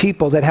of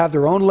people that have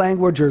their own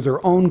language or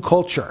their own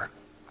culture.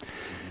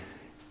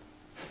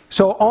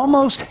 So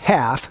almost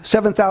half,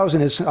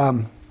 7,000 is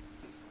about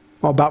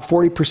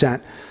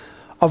 40%,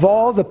 of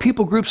all the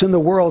people groups in the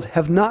world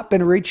have not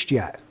been reached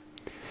yet.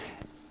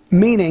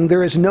 Meaning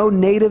there is no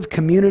native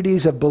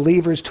communities of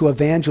believers to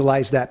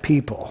evangelize that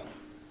people.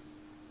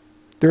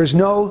 There is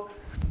no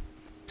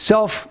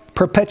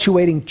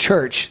self-perpetuating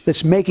church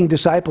that's making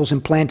disciples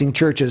and planting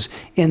churches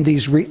in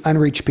these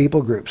unreached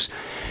people groups.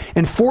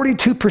 And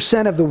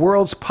 42% of the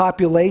world's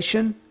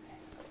population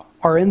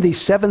are in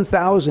these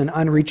 7,000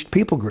 unreached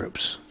people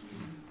groups.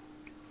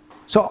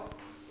 So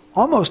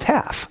almost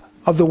half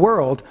of the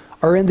world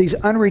are in these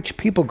unreached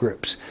people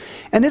groups.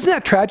 And isn't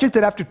that tragic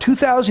that after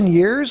 2,000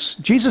 years,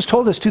 Jesus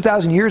told us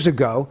 2,000 years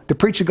ago to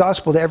preach the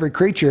gospel to every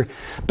creature,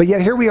 but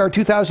yet here we are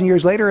 2,000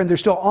 years later and there's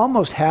still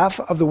almost half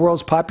of the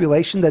world's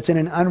population that's in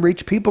an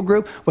unreached people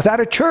group without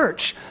a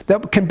church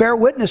that can bear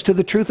witness to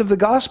the truth of the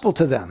gospel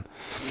to them.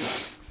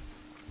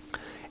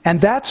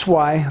 And that's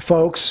why,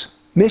 folks,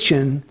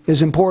 mission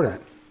is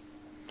important.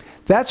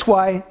 That's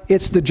why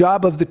it's the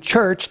job of the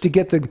church to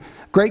get the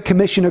Great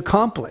Commission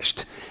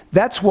accomplished.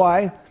 That's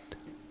why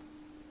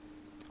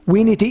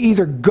we need to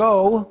either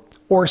go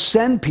or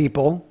send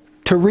people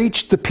to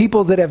reach the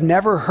people that have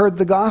never heard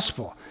the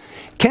gospel.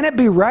 Can it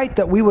be right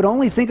that we would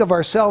only think of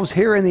ourselves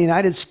here in the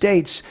United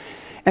States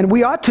And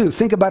we ought to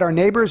think about our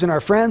neighbors and our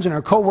friends and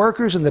our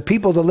co-workers and the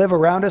people that live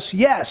around us.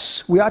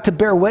 Yes, we ought to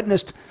bear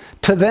witness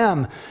to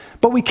them.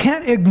 But we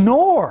can't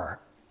ignore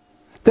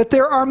that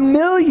there are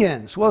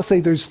millions. Well, say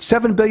there's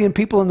 7 billion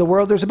people in the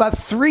world. There's about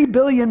 3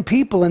 billion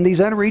people in these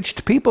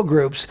unreached people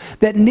groups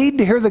that need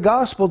to hear the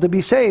gospel to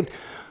be saved.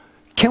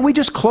 Can we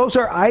just close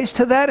our eyes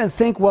to that and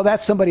think, well,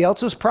 that's somebody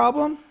else's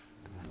problem?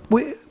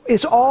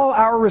 It's all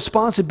our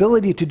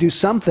responsibility to do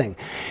something.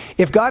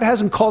 If God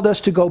hasn't called us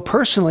to go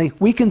personally,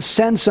 we can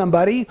send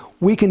somebody,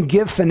 we can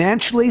give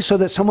financially so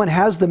that someone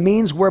has the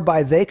means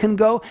whereby they can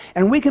go,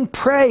 and we can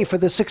pray for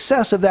the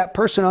success of that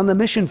person on the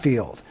mission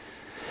field.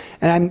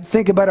 And I'm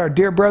thinking about our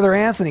dear brother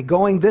Anthony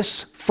going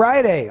this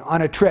Friday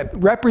on a trip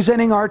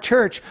representing our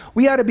church.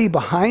 We ought to be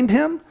behind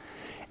him.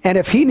 And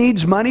if he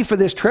needs money for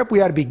this trip, we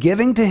ought to be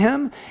giving to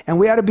him, and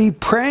we ought to be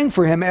praying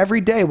for him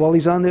every day while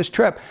he's on this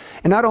trip.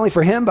 And not only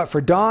for him, but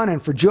for Dawn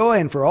and for Joy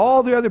and for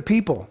all the other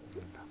people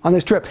on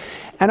this trip.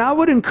 And I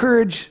would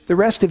encourage the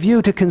rest of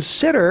you to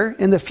consider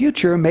in the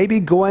future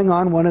maybe going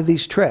on one of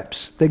these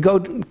trips. They go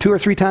 2 or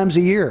 3 times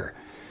a year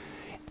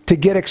to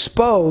get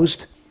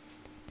exposed.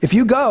 If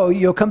you go,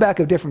 you'll come back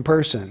a different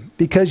person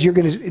because you're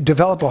going to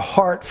develop a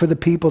heart for the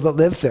people that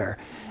live there.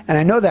 And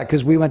I know that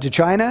because we went to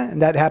China,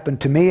 and that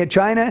happened to me at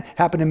China,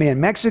 happened to me in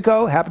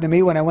Mexico, happened to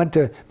me when I went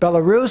to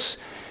Belarus.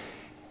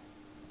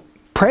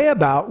 Pray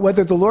about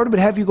whether the Lord would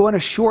have you go on a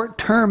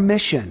short-term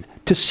mission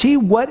to see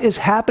what is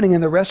happening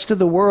in the rest of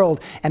the world,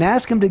 and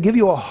ask him to give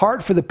you a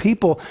heart for the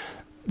people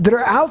that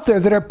are out there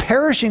that are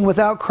perishing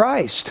without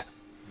Christ.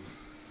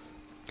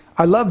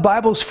 I love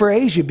Bibles for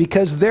Asia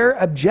because their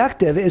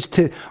objective is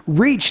to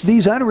reach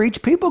these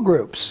unreached people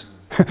groups.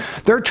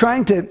 They're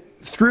trying to,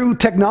 through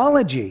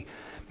technology,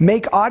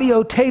 make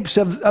audio tapes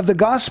of the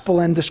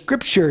gospel and the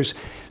scriptures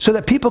so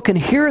that people can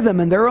hear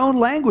them in their own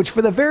language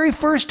for the very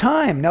first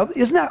time. Now,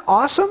 isn't that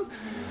awesome?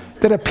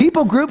 That a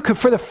people group could,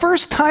 for the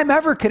first time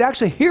ever, could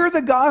actually hear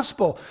the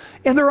gospel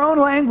in their own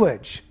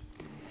language.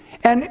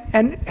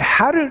 And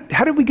how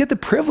did we get the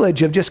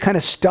privilege of just kind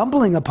of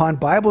stumbling upon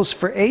Bibles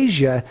for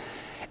Asia?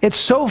 It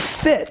so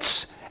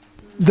fits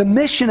the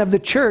mission of the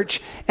church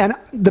and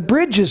the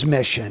Bridges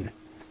mission.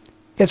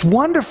 It's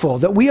wonderful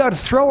that we ought to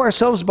throw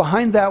ourselves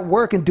behind that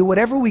work and do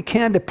whatever we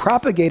can to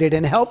propagate it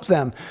and help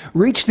them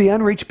reach the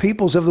unreached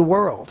peoples of the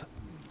world.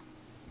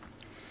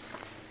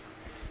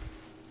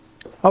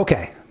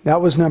 Okay,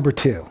 that was number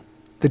 2.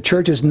 The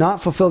church has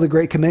not fulfilled the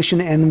Great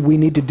Commission, and we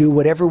need to do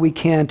whatever we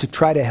can to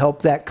try to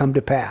help that come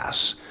to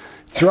pass.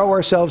 Throw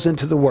ourselves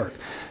into the work.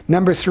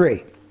 Number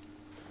 3.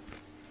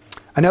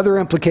 Another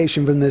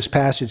implication from this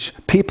passage: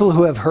 people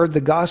who have heard the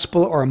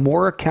gospel are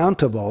more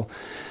accountable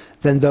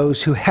than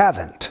those who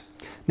haven't.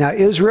 Now,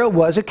 Israel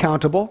was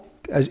accountable,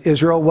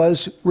 Israel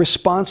was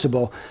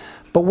responsible,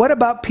 but what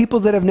about people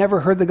that have never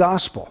heard the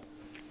gospel?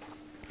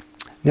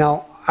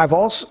 Now, I've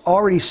also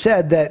already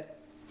said that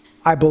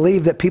I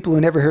believe that people who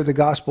never hear the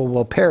gospel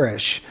will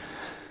perish,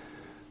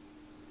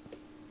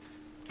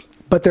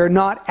 but they're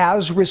not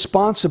as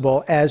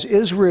responsible as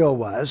Israel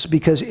was,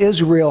 because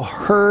Israel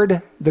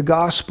heard the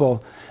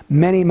gospel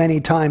many, many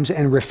times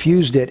and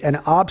refused it and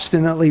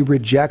obstinately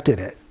rejected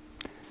it.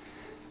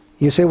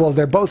 You say, well,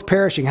 they're both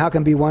perishing. How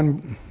can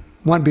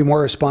one be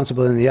more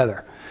responsible than the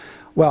other?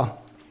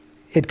 Well,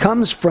 it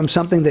comes from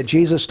something that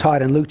Jesus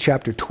taught in Luke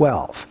chapter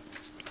 12.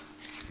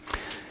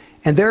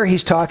 And there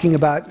he's talking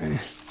about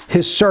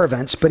his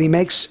servants, but he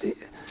makes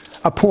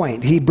a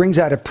point. He brings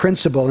out a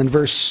principle in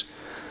verse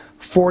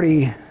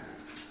 47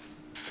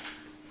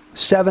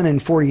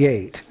 and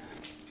 48,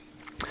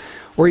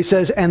 where he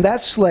says, "And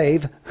that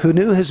slave who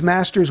knew his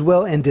master's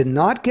will and did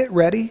not get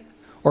ready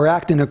or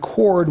act in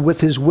accord with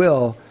his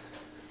will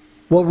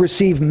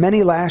receive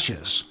many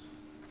lashes.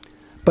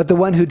 But the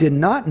one who did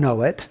not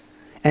know it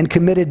and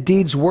committed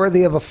deeds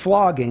worthy of a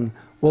flogging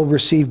will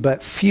receive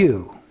but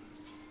few."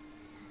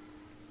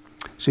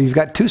 So you've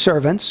got 2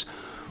 servants.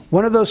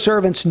 One of those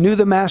servants knew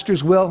the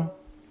master's will.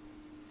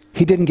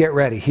 He didn't get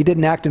ready. He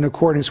didn't act in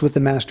accordance with the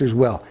master's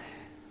will.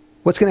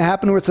 What's going to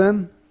happen with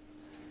him?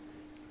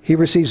 He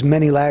receives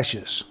many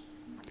lashes.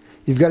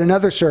 You've got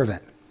another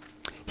servant.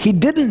 He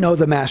didn't know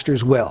the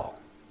master's will.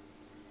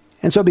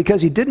 And so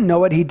because he didn't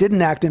know it, he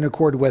didn't act in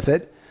accord with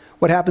it.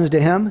 What happens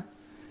to him?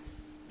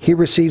 He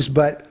receives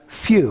but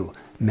few.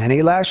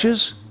 Many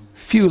lashes,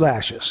 few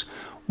lashes.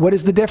 What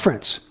is the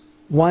difference?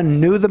 One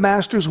knew the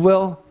master's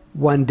will,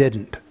 one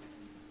didn't.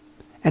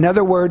 In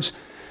other words,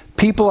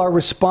 people are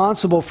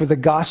responsible for the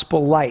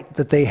gospel light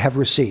that they have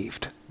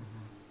received.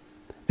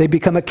 They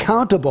become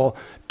accountable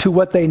to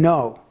what they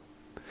know.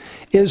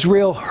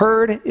 Israel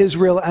heard,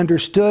 Israel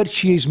understood.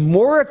 She's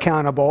more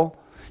accountable,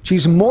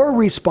 she's more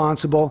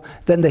responsible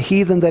than the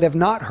heathen that have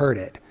not heard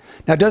it.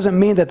 Now, it doesn't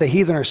mean that the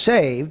heathen are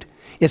saved.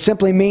 It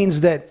simply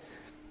means that,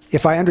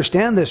 if I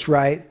understand this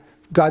right,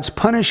 God's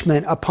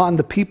punishment upon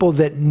the people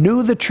that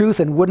knew the truth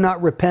and would not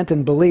repent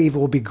and believe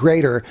will be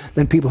greater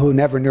than people who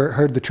never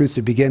heard the truth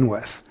to begin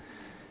with.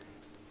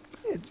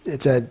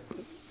 It's a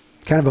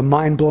kind of a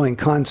mind-blowing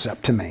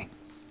concept to me.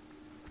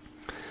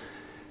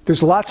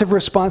 There's lots of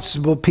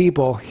responsible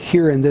people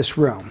here in this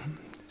room.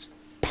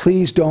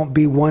 please don't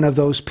be one of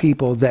those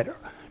people that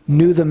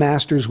knew the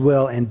Master's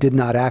will and did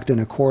not act in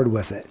accord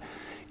with it.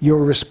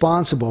 You're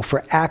responsible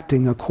for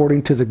acting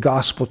according to the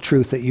gospel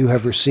truth that you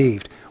have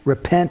received.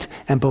 Repent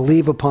and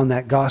believe upon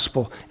that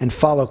gospel and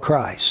follow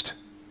Christ.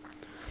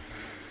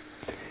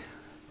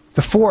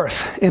 The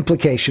fourth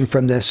implication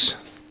from this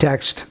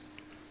text,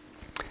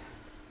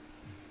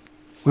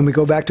 when we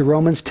go back to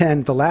Romans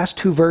 10, the last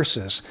two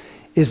verses,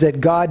 is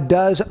that God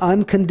does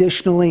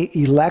unconditionally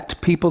elect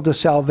people to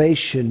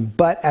salvation,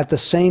 but at the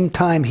same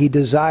time he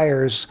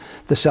desires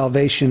the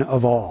salvation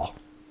of all.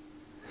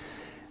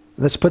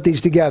 Let's put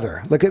these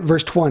together. Look at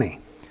verse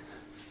 20.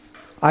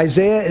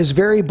 Isaiah is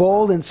very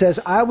bold and says,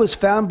 I was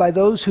found by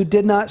those who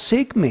did not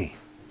seek me.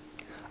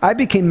 I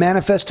became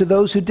manifest to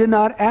those who did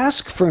not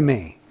ask for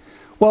me.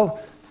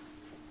 Well,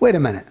 wait a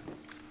minute.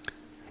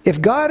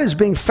 If God is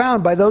being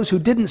found by those who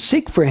didn't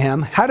seek for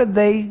him, how did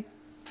they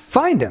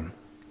find him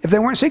if they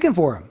weren't seeking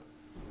for him?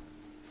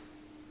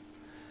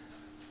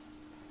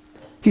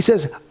 He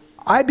says,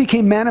 I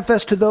became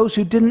manifest to those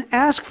who didn't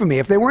ask for me.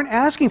 If they weren't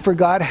asking for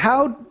God,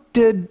 how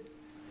did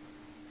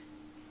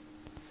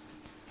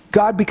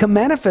God become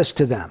manifest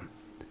to them?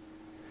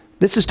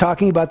 This is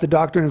talking about the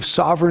doctrine of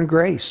sovereign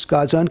grace,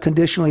 God's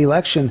unconditional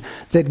election,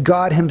 that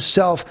God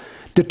himself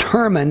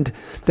determined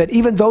that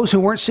even those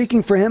who weren't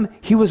seeking for him,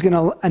 he was going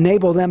to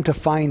enable them to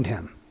find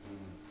him.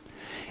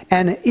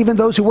 And even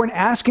those who weren't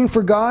asking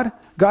for God,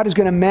 God is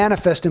going to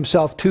manifest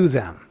himself to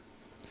them.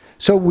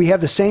 So we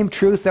have the same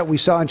truth that we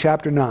saw in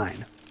chapter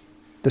 9,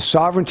 the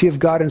sovereignty of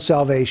God in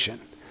salvation.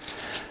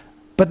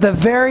 But the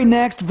very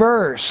next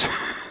verse,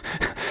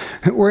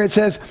 where it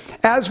says,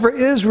 as for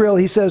Israel,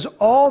 he says,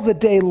 all the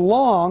day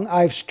long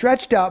I've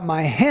stretched out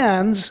my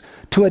hands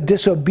to a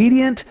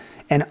disobedient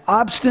and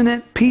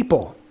obstinate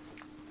people.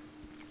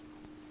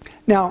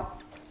 Now,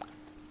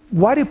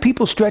 why do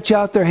people stretch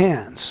out their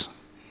hands?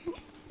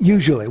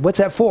 Usually, what's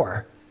that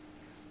for?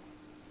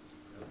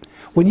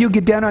 When you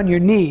get down on your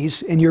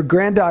knees and your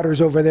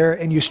granddaughter's over there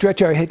and you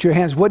stretch out, hit your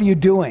hands, what are you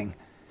doing?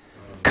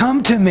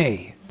 Come to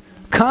me.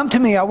 Come to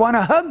me. I want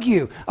to hug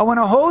you. I want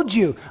to hold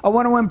you. I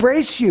want to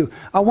embrace you.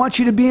 I want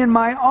you to be in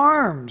my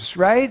arms,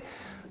 right?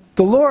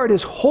 The Lord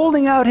is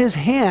holding out his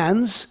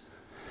hands,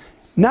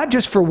 not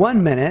just for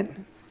 1 minute.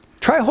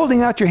 Try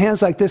holding out your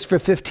hands like this for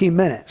 15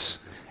 minutes.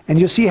 And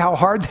you'll see how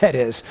hard that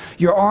is.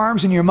 Your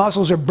arms and your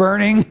muscles are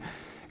burning.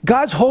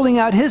 God's holding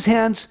out his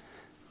hands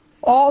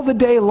all the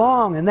day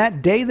long. And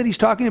that day that he's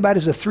talking about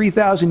is a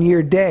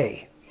 3,000-year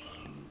day.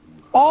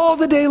 All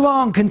the day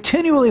long,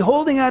 continually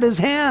holding out his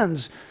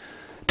hands.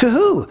 To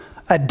who?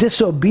 A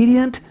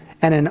disobedient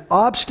and an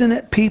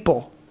obstinate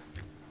people.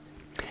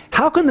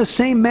 How can the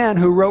same man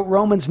who wrote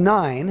Romans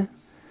 9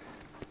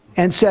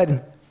 and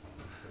said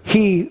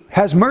he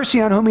has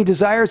mercy on whom he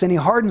desires and he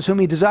hardens whom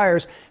he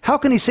desires, how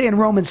can he say in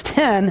Romans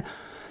 10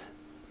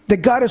 that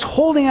God is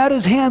holding out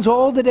his hands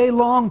all the day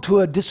long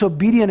to a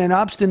disobedient and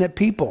obstinate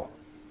people?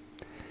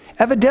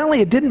 Evidently,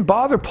 it didn't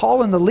bother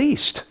Paul in the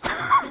least.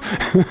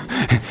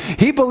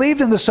 He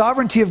believed in the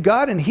sovereignty of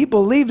God, and he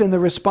believed in the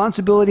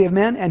responsibility of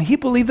men, and he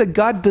believed that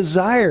God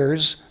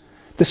desires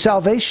the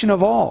salvation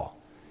of all.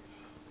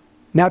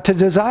 Now, to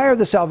desire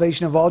the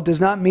salvation of all does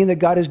not mean that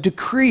God has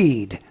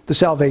decreed the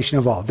salvation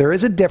of all. There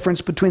is a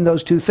difference between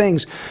those two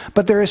things,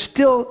 but there is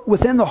still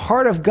within the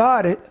heart of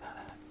God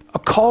a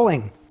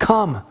calling,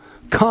 come.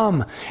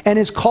 And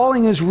his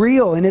calling is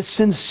real and it's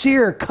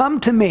sincere. Come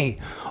to me,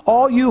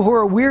 all you who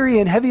are weary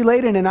and heavy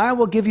laden, and I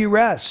will give you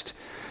rest.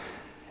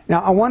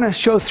 Now, I want to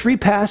show 3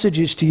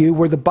 passages to you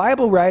where the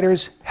Bible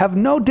writers have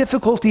no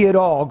difficulty at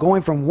all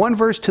going from one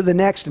verse to the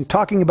next and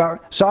talking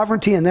about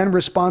sovereignty and then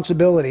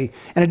responsibility,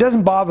 and it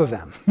doesn't bother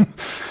them.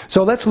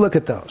 So let's look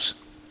at those.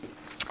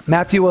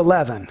 Matthew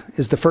 11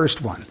 is the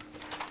first one.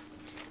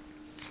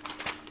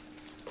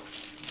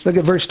 Look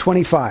at verse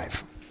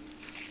 25.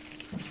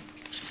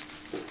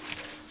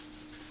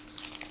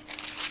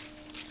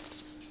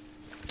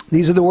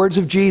 These are the words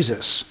of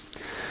Jesus.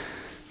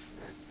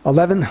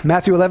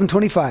 Matthew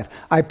 11:25.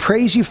 I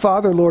praise you,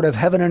 Father, Lord of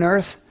heaven and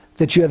earth,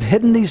 that you have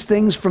hidden these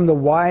things from the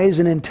wise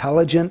and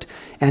intelligent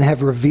and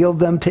have revealed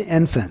them to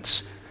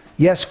infants.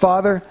 Yes,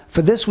 Father,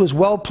 for this was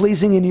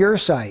well-pleasing in your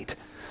sight.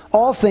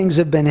 All things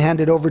have been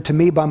handed over to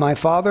me by my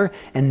Father,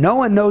 and no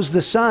one knows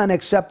the Son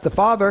except the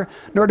Father,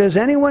 nor does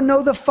anyone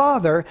know the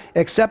Father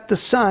except the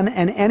Son,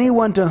 and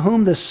anyone to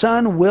whom the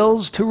Son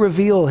wills to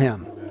reveal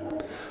him.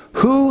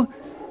 Who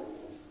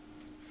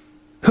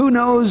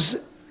knows,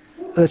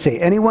 let's see,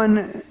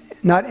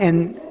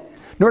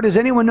 nor does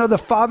anyone know the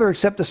Father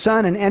except the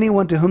Son, and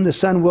anyone to whom the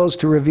Son wills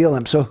to reveal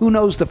him. So who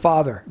knows the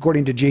Father,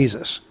 according to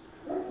Jesus?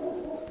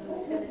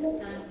 Those who the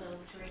Son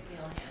wills to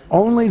reveal him.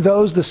 Only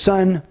those the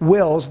Son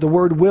wills, the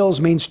word wills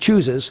means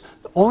chooses,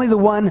 only the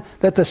one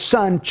that the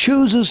Son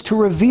chooses to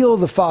reveal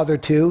the Father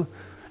to,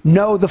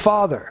 know the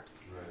Father.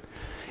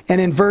 And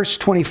in verse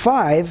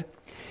 25,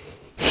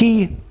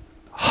 he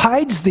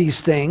hides these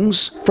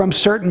things from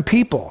certain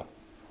people.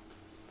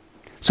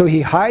 So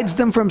he hides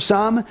them from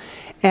some,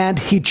 and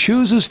he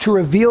chooses to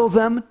reveal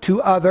them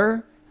to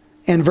other,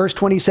 in verse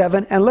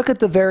 27. And look at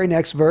the very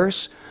next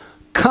verse.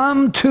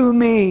 Come to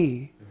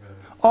me,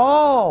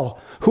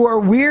 all who are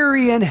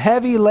weary and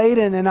heavy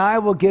laden, and I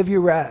will give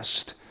you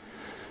rest.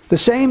 The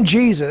same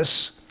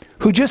Jesus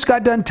who just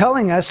got done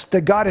telling us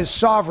that God is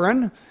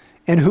sovereign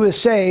and who is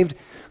saved,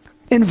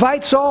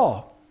 invites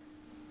all.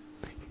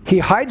 He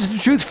hides the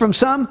truth from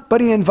some, but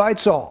he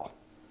invites all.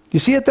 You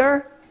see it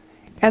there?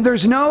 And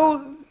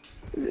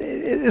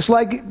it's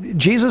like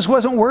Jesus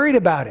wasn't worried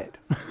about it.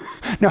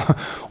 No,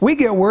 we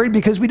get worried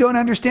because we don't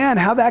understand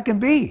how that can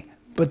be.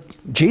 But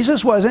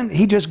Jesus wasn't.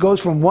 He just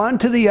goes from one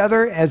to the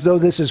other as though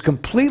this is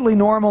completely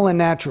normal and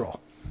natural.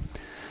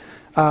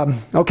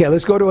 Okay,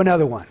 let's go to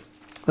another one.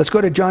 Let's go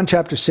to John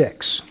chapter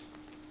 6.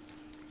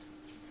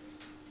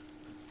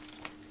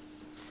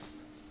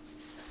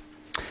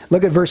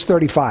 Look at verse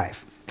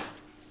 35.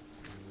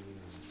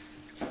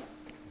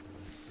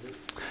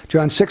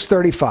 John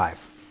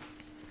 6:35.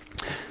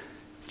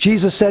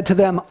 Jesus said to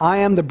them, I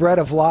am the bread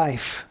of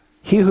life.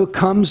 He who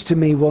comes to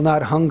me will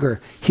not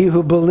hunger. He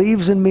who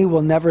believes in me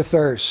will never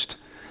thirst.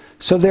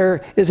 So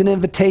there is an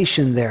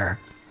invitation there.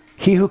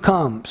 He who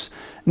comes.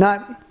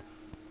 Not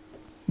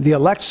the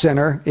elect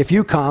sinner, if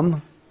you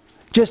come.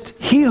 Just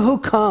he who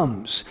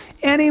comes.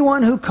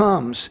 Anyone who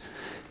comes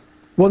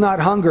will not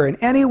hunger. And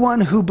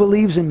anyone who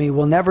believes in me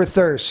will never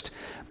thirst.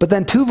 But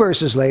then 2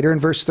 verses later, in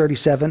verse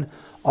 37,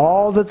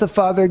 all that the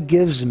Father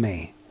gives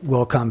me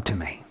will come to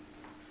me.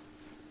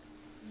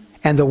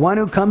 And the one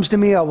who comes to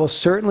me I will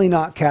certainly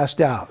not cast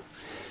out.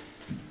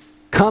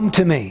 Come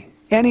to me.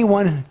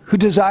 Anyone who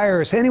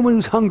desires, anyone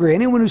who's hungry,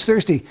 anyone who's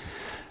thirsty.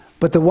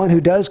 But the one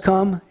who does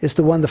come is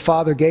the one the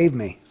Father gave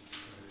me.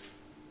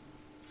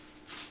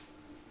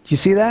 You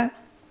see that?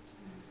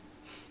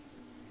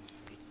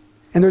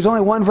 And there's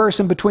only one verse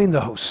in between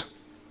those.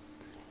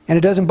 And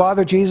it doesn't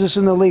bother Jesus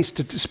in the least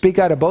to speak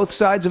out of both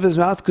sides of his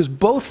mouth, because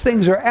both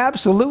things are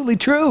absolutely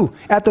true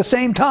at the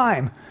same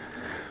time.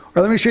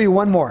 Or let me show you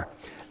one more.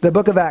 The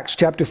book of Acts,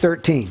 chapter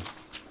 13.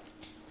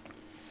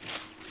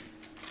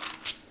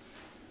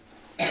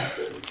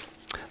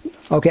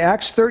 Okay,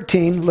 Acts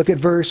 13, look at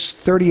verse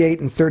 38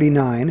 and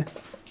 39.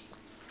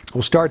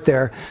 We'll start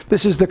there.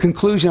 This is the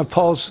conclusion of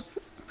Paul's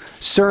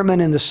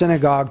sermon in the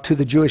synagogue to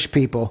the Jewish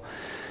people.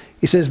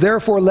 He says,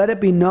 therefore let it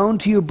be known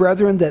to you,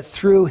 brethren, that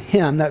through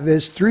him, that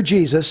is, through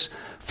Jesus,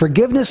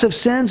 forgiveness of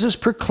sins is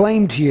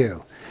proclaimed to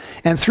you.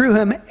 And through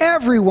him,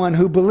 everyone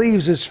who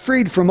believes is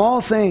freed from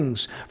all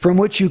things from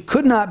which you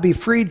could not be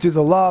freed through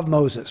the law of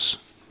Moses.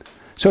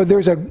 So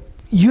there's a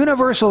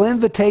universal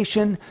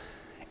invitation.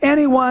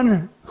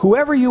 Anyone,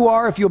 whoever you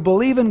are, if you'll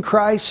believe in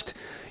Christ,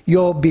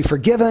 you'll be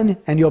forgiven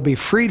and you'll be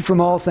freed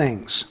from all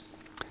things.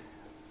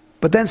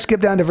 But then skip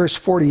down to verse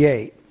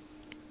 48.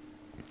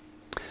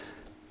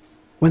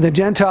 When the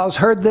Gentiles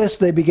heard this,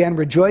 they began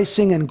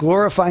rejoicing and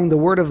glorifying the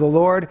word of the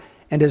Lord,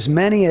 and as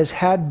many as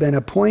had been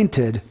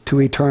appointed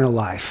to eternal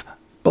life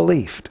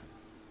believed.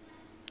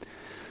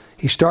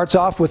 He starts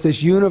off with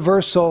this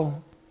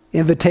universal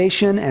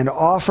invitation and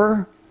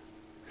offer.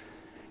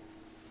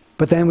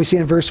 But then we see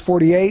in verse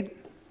 48,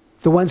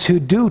 the ones who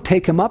do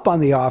take him up on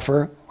the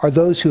offer are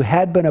those who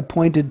had been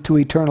appointed to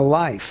eternal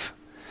life.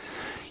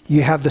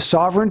 You have the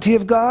sovereignty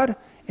of God,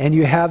 and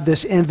you have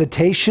this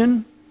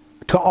invitation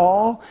to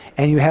all,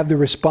 and you have the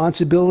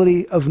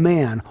responsibility of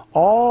man,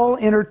 all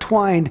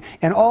intertwined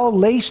and all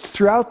laced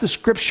throughout the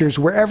scriptures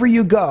wherever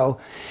you go.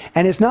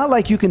 And it's not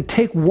like you can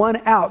take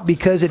one out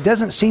because it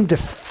doesn't seem to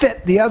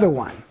fit the other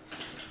one.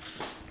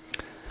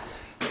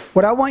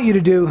 What I want you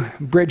to do,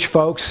 Bridge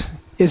folks,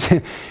 is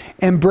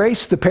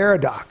embrace the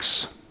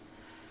paradox.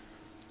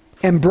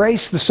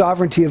 Embrace the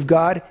sovereignty of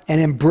God, and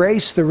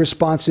embrace the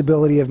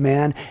responsibility of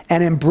man,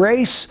 and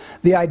embrace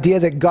the idea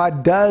that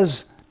God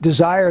does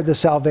desire the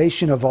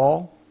salvation of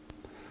all.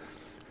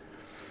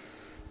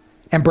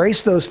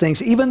 Embrace those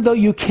things, even though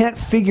you can't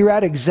figure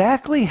out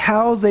exactly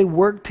how they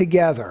work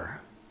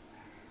together.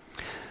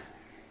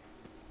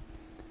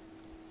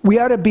 We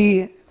ought to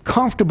be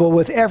comfortable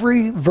with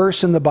every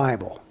verse in the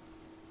Bible.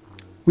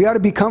 We ought to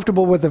be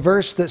comfortable with the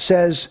verse that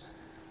says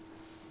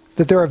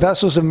that there are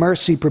vessels of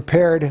mercy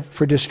prepared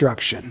for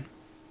destruction.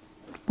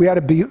 We ought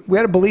to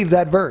believe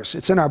that verse.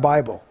 It's in our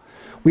Bible.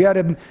 We ought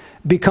to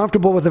be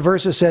comfortable with the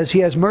verse that says, he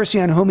has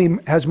mercy on whom he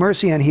has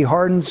mercy, and he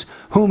hardens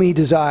whom he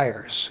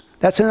desires.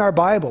 That's in our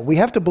Bible. We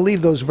have to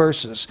believe those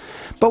verses.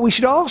 But we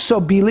should also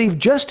believe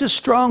just as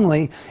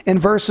strongly in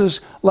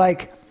verses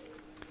like,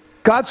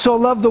 God so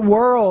loved the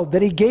world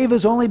that he gave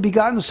his only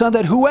begotten Son,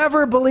 that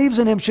whoever believes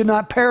in him should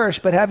not perish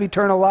but have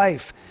eternal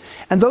life.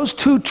 And those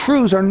two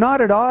truths are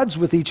not at odds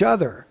with each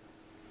other.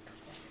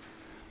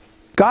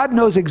 God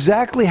knows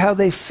exactly how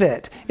they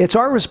fit. It's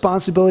our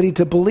responsibility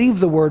to believe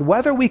the word,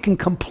 whether we can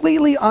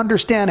completely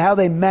understand how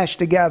they mesh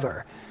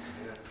together.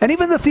 And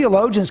even the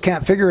theologians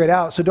can't figure it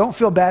out, so don't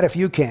feel bad if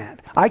you can't.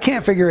 I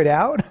can't figure it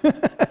out,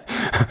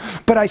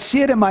 but I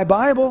see it in my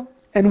Bible,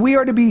 and we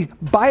are to be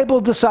Bible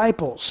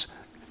disciples.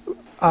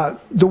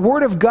 The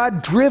Word of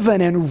God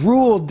driven and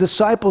ruled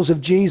disciples of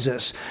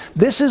Jesus.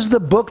 This is the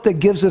book that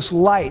gives us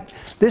light.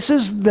 This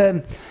is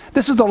the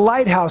This is the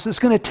lighthouse that's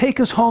going to take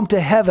us home to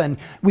heaven.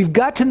 We've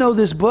got to know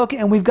this book,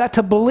 and we've got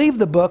to believe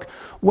the book,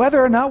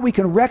 whether or not we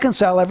can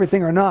reconcile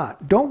everything or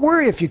not. Don't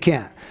worry if you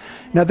can't.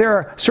 Now, there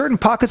are certain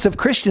pockets of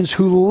Christians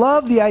who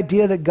love the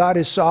idea that God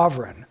is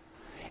sovereign.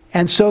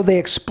 And so they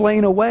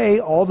explain away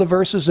all the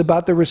verses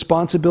about the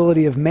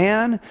responsibility of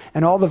man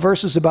and all the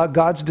verses about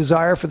God's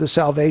desire for the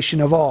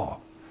salvation of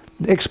all.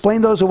 They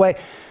explain those away.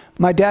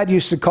 My dad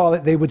used to call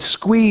it, they would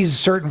squeeze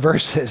certain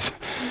verses.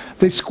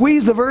 They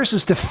squeeze the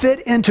verses to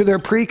fit into their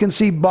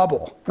preconceived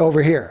bubble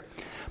over here.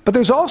 But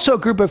there's also a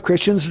group of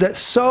Christians that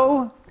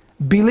so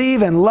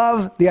believe and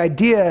love the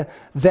idea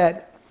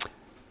that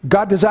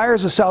God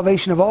desires the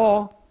salvation of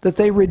all that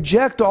they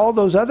reject all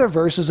those other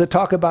verses that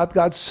talk about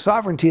God's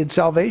sovereignty and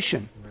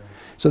salvation.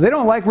 So they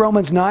don't like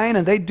Romans 9,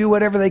 and they do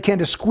whatever they can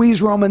to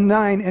squeeze Romans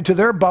 9 into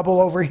their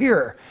bubble over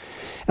here.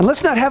 And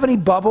let's not have any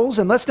bubbles,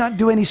 and let's not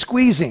do any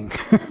squeezing.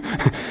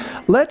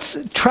 Let's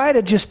try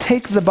to just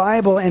take the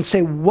Bible and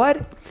say,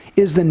 what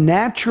is the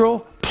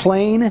natural,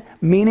 plain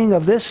meaning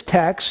of this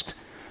text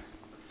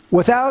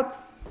without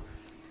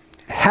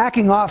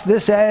hacking off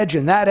this edge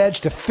and that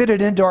edge to fit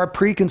it into our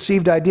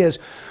preconceived ideas?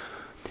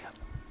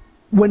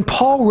 When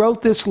Paul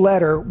wrote this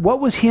letter,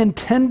 what was he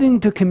intending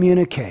to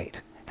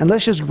communicate? And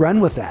let's just run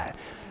with that.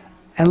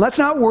 And let's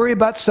not worry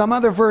about some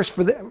other verse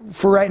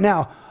for right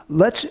now.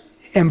 Let's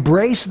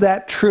embrace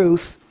that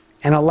truth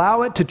and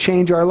allow it to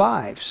change our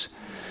lives.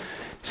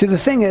 See, the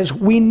thing is,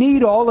 we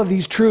need all of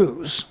these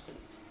truths.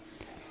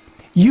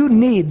 You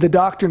need the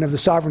doctrine of the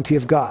sovereignty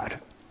of God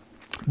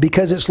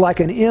because it's like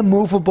an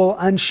immovable,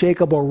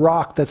 unshakable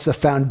rock that's the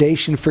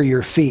foundation for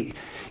your feet.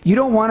 You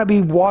don't want to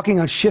be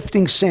walking on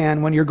shifting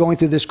sand when you're going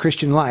through this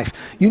Christian life.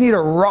 You need a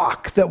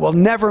rock that will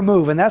never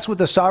move, and that's what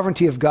the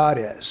sovereignty of God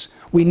is.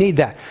 We need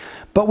that.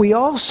 But we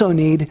also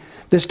need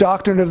this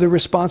doctrine of the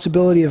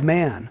responsibility of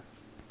man.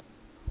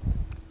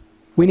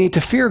 We need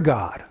to fear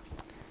God.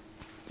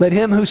 Let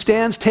him who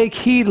stands take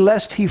heed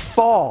lest he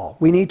fall.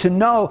 We need to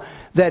know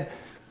that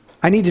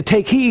I need to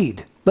take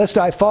heed lest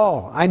I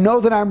fall. I know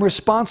that I'm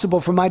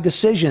responsible for my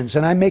decisions,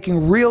 and I'm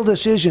making real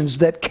decisions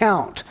that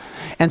count.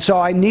 And so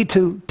I need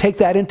to take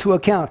that into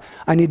account.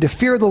 I need to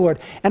fear the Lord.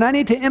 And I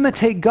need to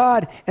imitate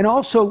God and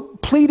also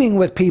pleading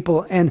with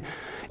people and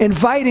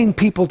inviting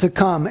people to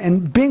come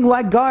and being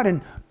like God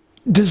and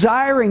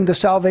desiring the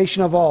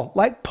salvation of all.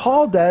 Like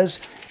Paul does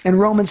in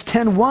Romans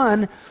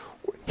 10:1,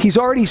 he's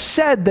already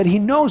said that he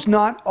knows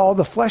not all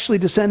the fleshly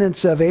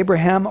descendants of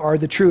Abraham are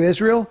the true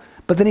Israel,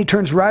 but then he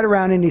turns right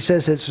around and he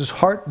says it's his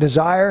heart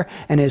desire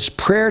and his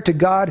prayer to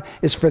God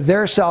is for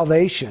their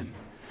salvation.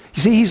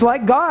 You see, he's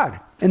like God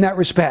in that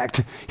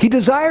respect. He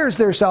desires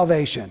their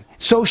salvation.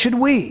 So should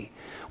we.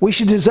 We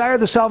should desire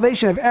the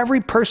salvation of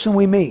every person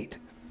we meet.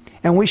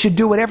 And we should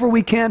do whatever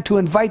we can to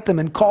invite them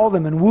and call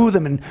them and woo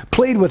them and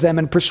plead with them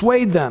and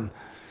persuade them.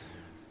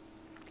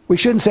 We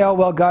shouldn't say, oh,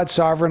 well, God's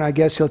sovereign. I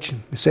guess he'll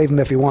save them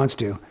if he wants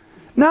to.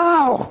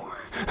 No!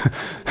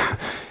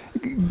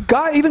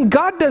 Even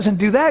God doesn't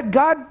do that.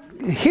 God,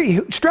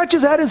 he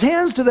stretches out his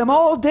hands to them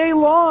all day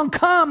long.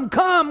 Come,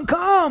 come,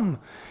 come.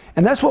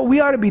 And that's what we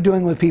ought to be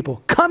doing with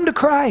people. Come to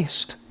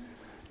Christ.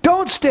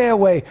 Don't stay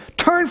away.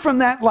 Turn from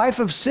that life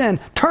of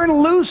sin. Turn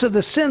loose of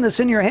the sin that's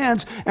in your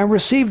hands and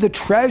receive the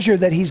treasure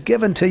that he's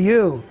given to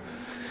you.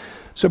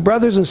 So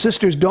brothers and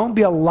sisters, don't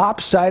be a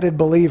lopsided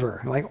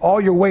believer. Like all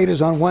your weight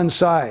is on one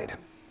side.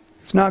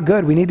 It's not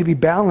good. We need to be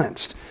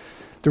balanced.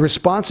 The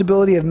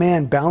responsibility of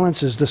man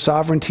balances the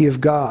sovereignty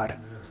of God.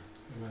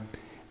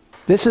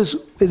 This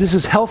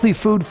is healthy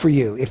food for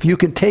you. If you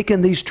can take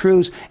in these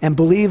truths and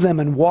believe them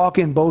and walk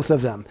in both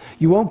of them,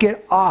 you won't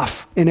get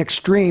off in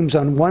extremes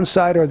on one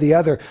side or the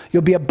other.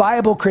 You'll be a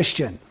Bible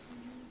Christian.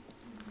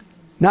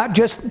 Not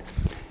just,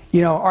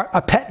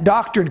 a pet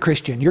doctrine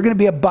Christian. You're going to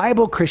be a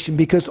Bible Christian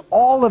because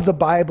all of the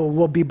Bible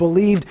will be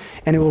believed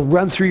and it will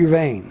run through your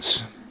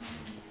veins.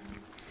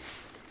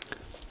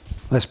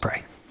 Let's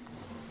pray.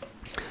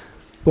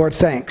 Lord,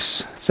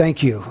 thanks.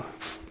 Thank you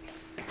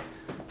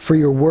for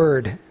your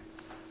word.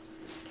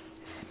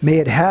 May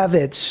it have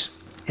its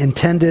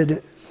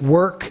intended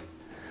work.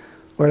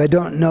 Lord, I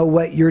don't know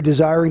what you're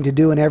desiring to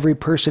do in every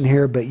person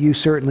here, but you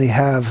certainly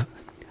have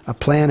a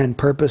plan and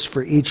purpose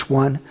for each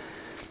one.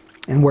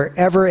 And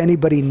wherever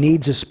anybody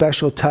needs a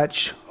special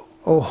touch,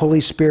 oh,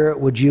 Holy Spirit,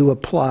 would you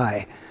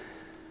apply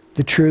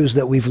the truths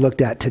that we've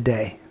looked at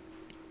today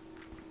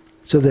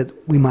so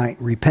that we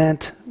might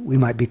repent, we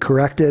might be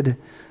corrected,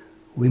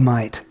 we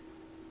might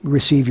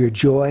receive your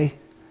joy,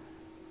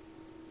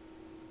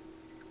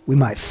 we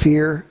might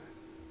fear,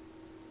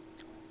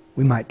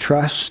 we might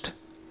trust,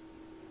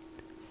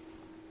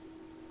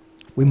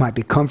 we might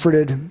be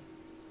comforted,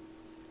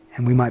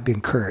 and we might be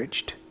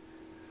encouraged.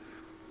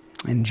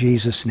 In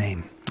Jesus'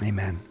 name,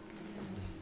 amen.